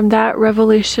feed from that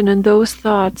revelation and those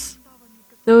thoughts,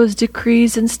 those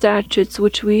decrees and statutes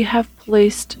which we have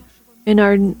placed in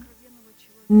our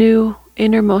new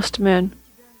innermost man.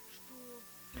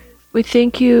 We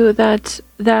thank you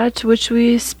that which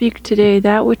we speak today,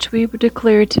 that which we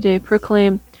declare today,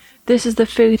 proclaim, this is the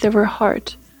faith of our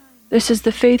heart. This is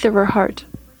the faith of our heart.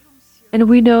 And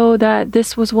we know that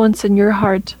this was once in your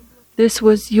heart. This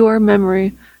was your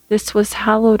memory. This was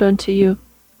hallowed unto you.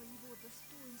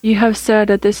 You have said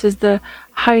that this is the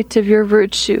height of your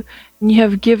virtue, and you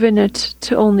have given it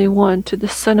to only one, to the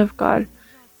Son of God.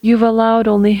 You've allowed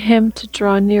only him to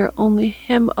draw near, only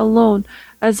him alone,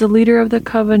 as the leader of the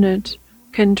covenant,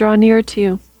 can draw near to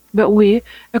you. But we,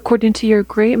 according to your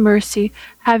great mercy,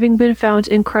 having been found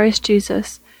in Christ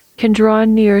Jesus, can draw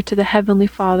near to the Heavenly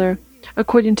Father.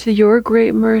 According to your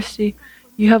great mercy,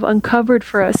 you have uncovered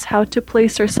for us how to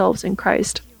place ourselves in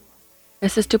Christ.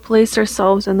 This is to place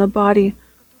ourselves in the body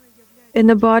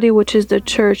which is the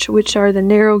church, which are the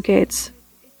narrow gates,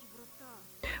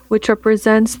 which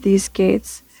represents these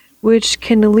gates, which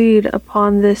can lead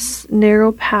upon this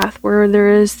narrow path where there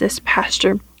is this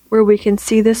pasture, where we can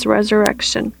see this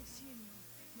resurrection.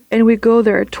 And we go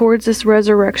there towards this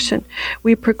resurrection.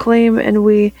 We proclaim and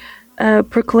we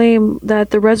proclaim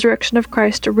that the resurrection of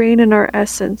Christ reign in our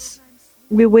essence.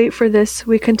 We wait for this.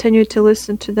 We continue to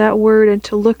listen to that word and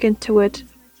to look into it.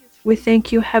 We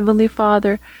thank you, Heavenly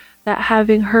Father, that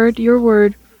having heard your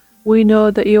word, we know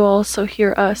that you also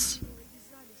hear us.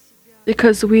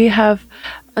 Because we have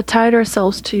tied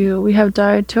ourselves to you. We have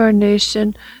died to our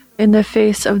nation in the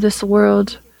face of this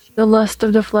world, the lust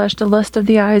of the flesh, the lust of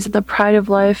the eyes, and the pride of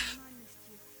life.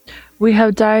 We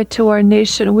have died to our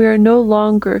nation. We are no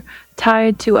longer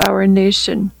tied to our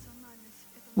nation.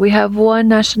 We have one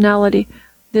nationality.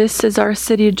 This is our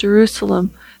city,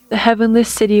 Jerusalem, the heavenly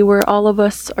city where all of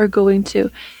us are going to.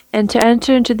 And to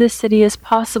enter into this city is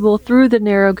possible through the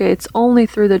narrow gates, only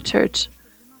through the church.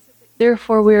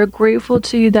 Therefore, we are grateful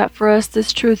to you that for us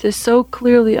this truth is so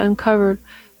clearly uncovered,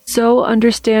 so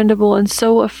understandable, and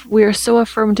we are so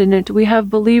affirmed in it. We have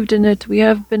believed in it. We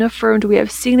have been affirmed. We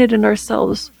have seen it in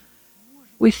ourselves.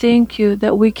 We thank you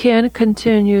that we can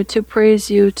continue to praise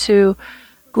you, to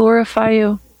glorify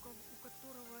you.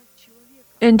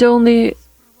 And only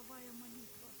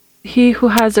he who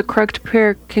has a correct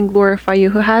prayer can glorify you,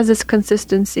 who has this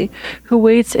consistency, who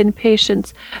waits in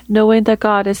patience, knowing that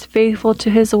God is faithful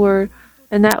to his word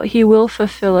and that he will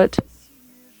fulfill it.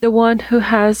 The one who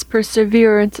has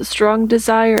perseverance, a strong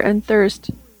desire and thirst.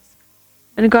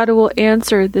 And God will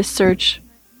answer this search.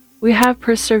 We have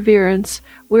perseverance.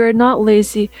 We are not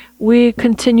lazy. We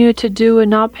continue to do and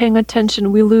not paying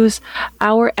attention. We lose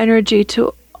our energy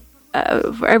to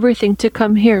for everything to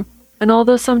come here. And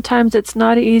although sometimes it's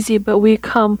not easy, but we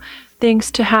come thanks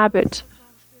to habit.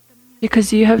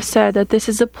 Because you have said that this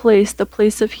is a place, the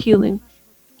place of healing,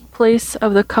 place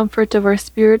of the comfort of our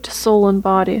spirit, soul, and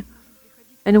body.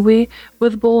 and we,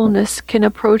 with boldness, can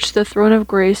approach the throne of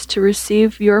grace to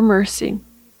receive your mercy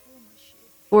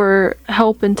or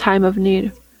help in time of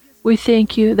need. We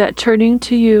thank you that turning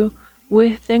to you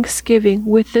with thanksgiving,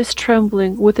 with this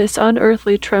trembling, with this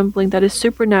unearthly trembling that is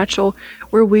supernatural,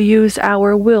 where we use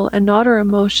our will and not our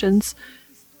emotions,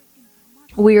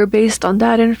 we are based on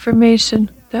that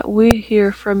information that we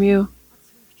hear from you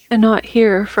and not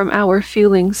hear from our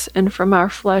feelings and from our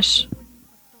flesh.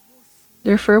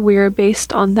 Therefore, we are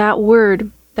based on that word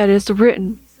that is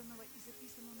written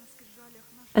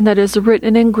and that is written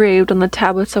and engraved on the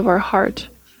tablets of our heart,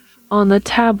 on the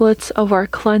tablets of our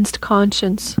cleansed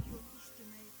conscience,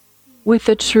 with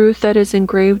the truth that is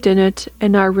engraved in it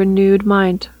in our renewed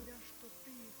mind.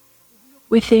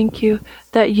 We thank you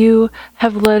that you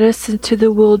have led us into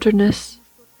the wilderness,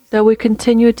 that we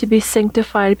continue to be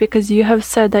sanctified because you have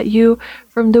said that you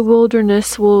from the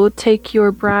wilderness will take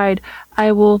your bride.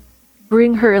 I will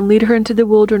bring her and lead her into the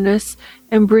wilderness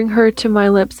and bring her to my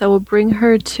lips. I will bring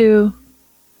her to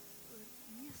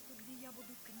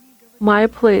my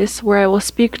place where I will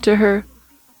speak to her.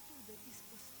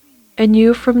 And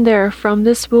you from there, from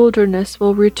this wilderness,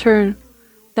 will return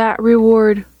that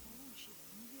reward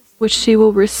which she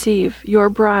will receive, your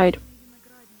bride.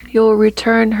 You will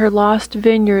return her lost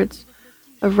vineyards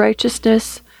of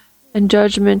righteousness and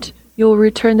judgment. You will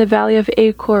return the valley of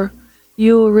Achor.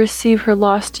 You will receive her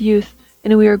lost youth.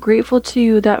 And we are grateful to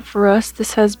you that for us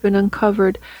this has been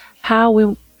uncovered, how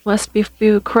we must be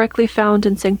correctly found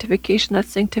in sanctification. That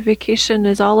sanctification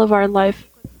is all of our life,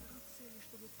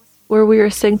 where we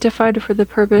are sanctified for the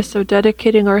purpose of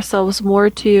dedicating ourselves more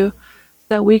to you,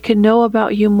 that we can know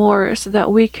about you more, so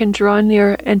that we can draw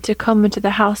near and to come into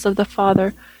the house of the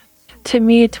Father, to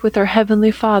meet with our Heavenly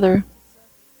Father.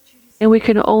 And we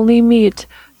can only meet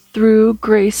through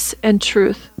grace and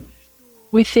truth.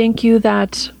 We thank you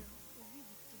that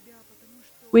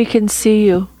we can see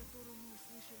you,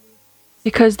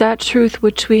 because that truth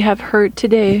which we have heard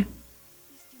today,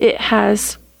 it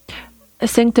has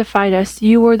sanctified us.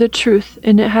 You are the truth,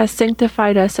 and it has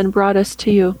sanctified us and brought us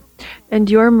to you. And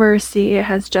your mercy, it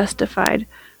has justified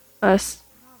us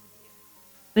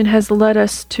and has led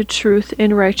us to truth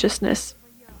in righteousness,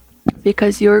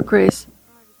 because your grace,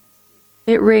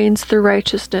 it reigns through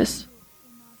righteousness.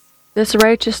 This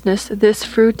righteousness, this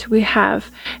fruit we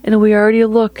have, and we already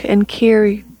look and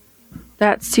carry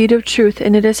that seed of truth,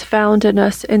 and it is found in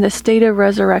us in the state of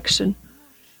resurrection.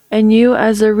 And you,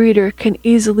 as a reader, can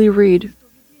easily read,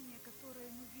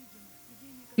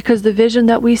 because the vision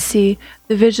that we see,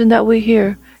 the vision that we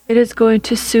hear, it is going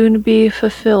to soon be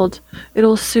fulfilled.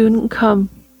 It'll soon come.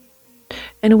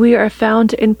 And we are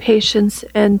found in patience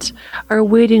and are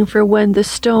waiting for when the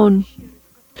stone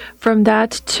from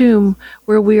that tomb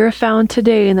where we are found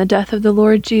today in the death of the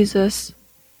Lord Jesus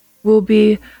will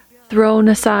be thrown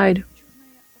aside.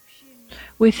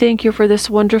 We thank you for this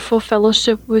wonderful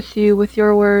fellowship with you, with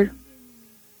your word,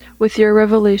 with your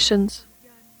revelations,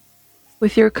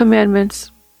 with your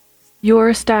commandments,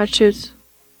 your statutes,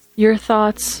 your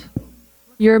thoughts,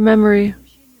 your memory.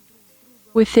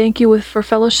 We thank you for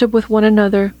fellowship with one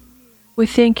another. We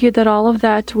thank you that all of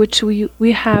that which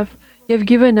we have, you have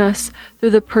given us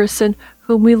through the person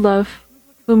whom we love,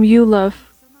 whom you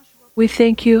love. We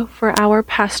thank you for our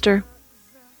pastor.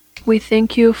 We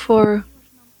thank you for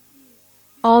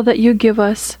all that you give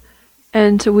us,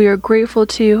 and we are grateful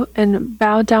to you and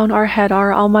bow down our head,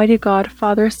 our Almighty God,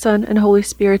 Father, Son, and Holy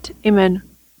Spirit. Amen.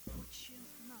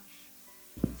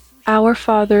 Our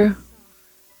Father,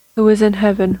 who is in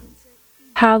heaven,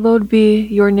 hallowed be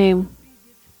your name.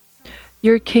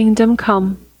 Your kingdom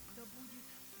come.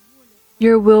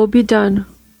 Your will be done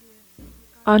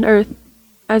on earth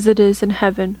as it is in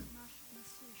heaven.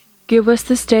 Give us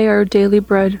this day our daily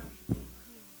bread,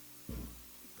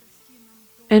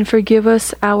 and forgive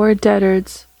us our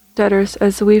debtors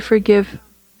as we forgive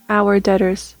our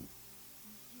debtors.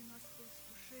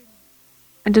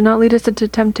 And do not lead us into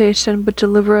temptation, but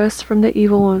deliver us from the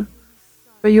evil one.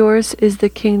 For yours is the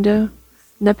kingdom,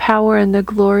 and the power, and the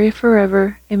glory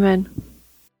forever. Amen.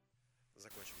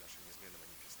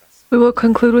 We will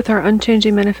conclude with our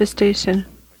unchanging manifestation.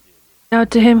 Now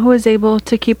to him who is able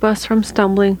to keep us from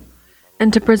stumbling,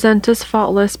 and to present us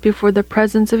faultless before the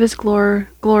presence of his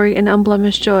glory and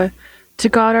unblemished joy, to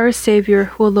God our Savior,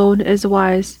 who alone is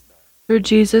wise, through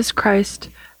Jesus Christ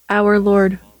our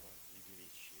Lord,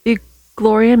 be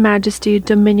glory and majesty,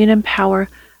 dominion and power,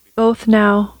 both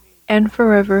now and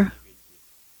forever.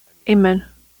 Amen.